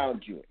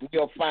around you. And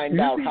you'll find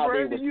out how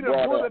Randy, they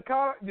was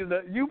brought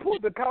up. You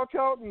pulled the couch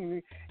out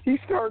and he's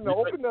starting to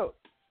open up.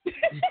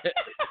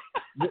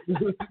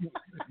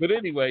 But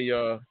anyway,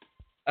 y'all,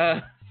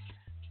 I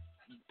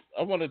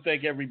want to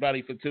thank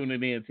everybody for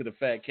tuning in to the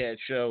Fat Cat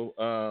Show.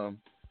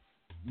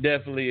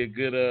 Definitely a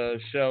good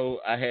show.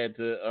 I had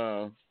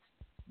to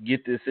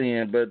get this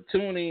in, but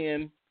tune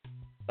in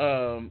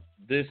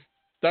this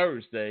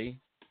Thursday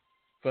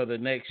for the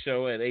next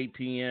show at 8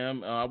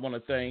 p.m. I want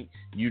to thank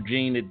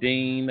Eugene the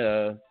Dean,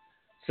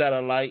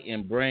 Satellite,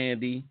 and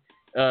Brandy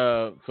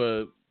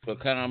for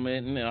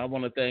commenting. And I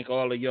want to thank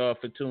all of y'all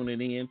for tuning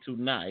in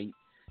tonight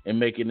and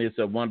making this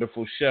a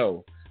wonderful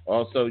show.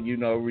 Also,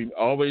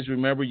 always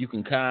remember you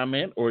can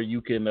comment or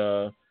you can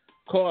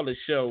call the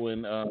show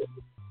and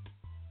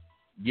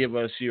give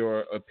us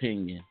your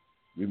opinion.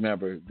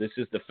 Remember, this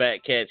is the Fat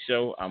Cat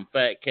Show. I'm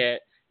Fat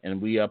Cat,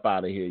 and we up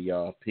out of here,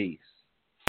 y'all. Peace.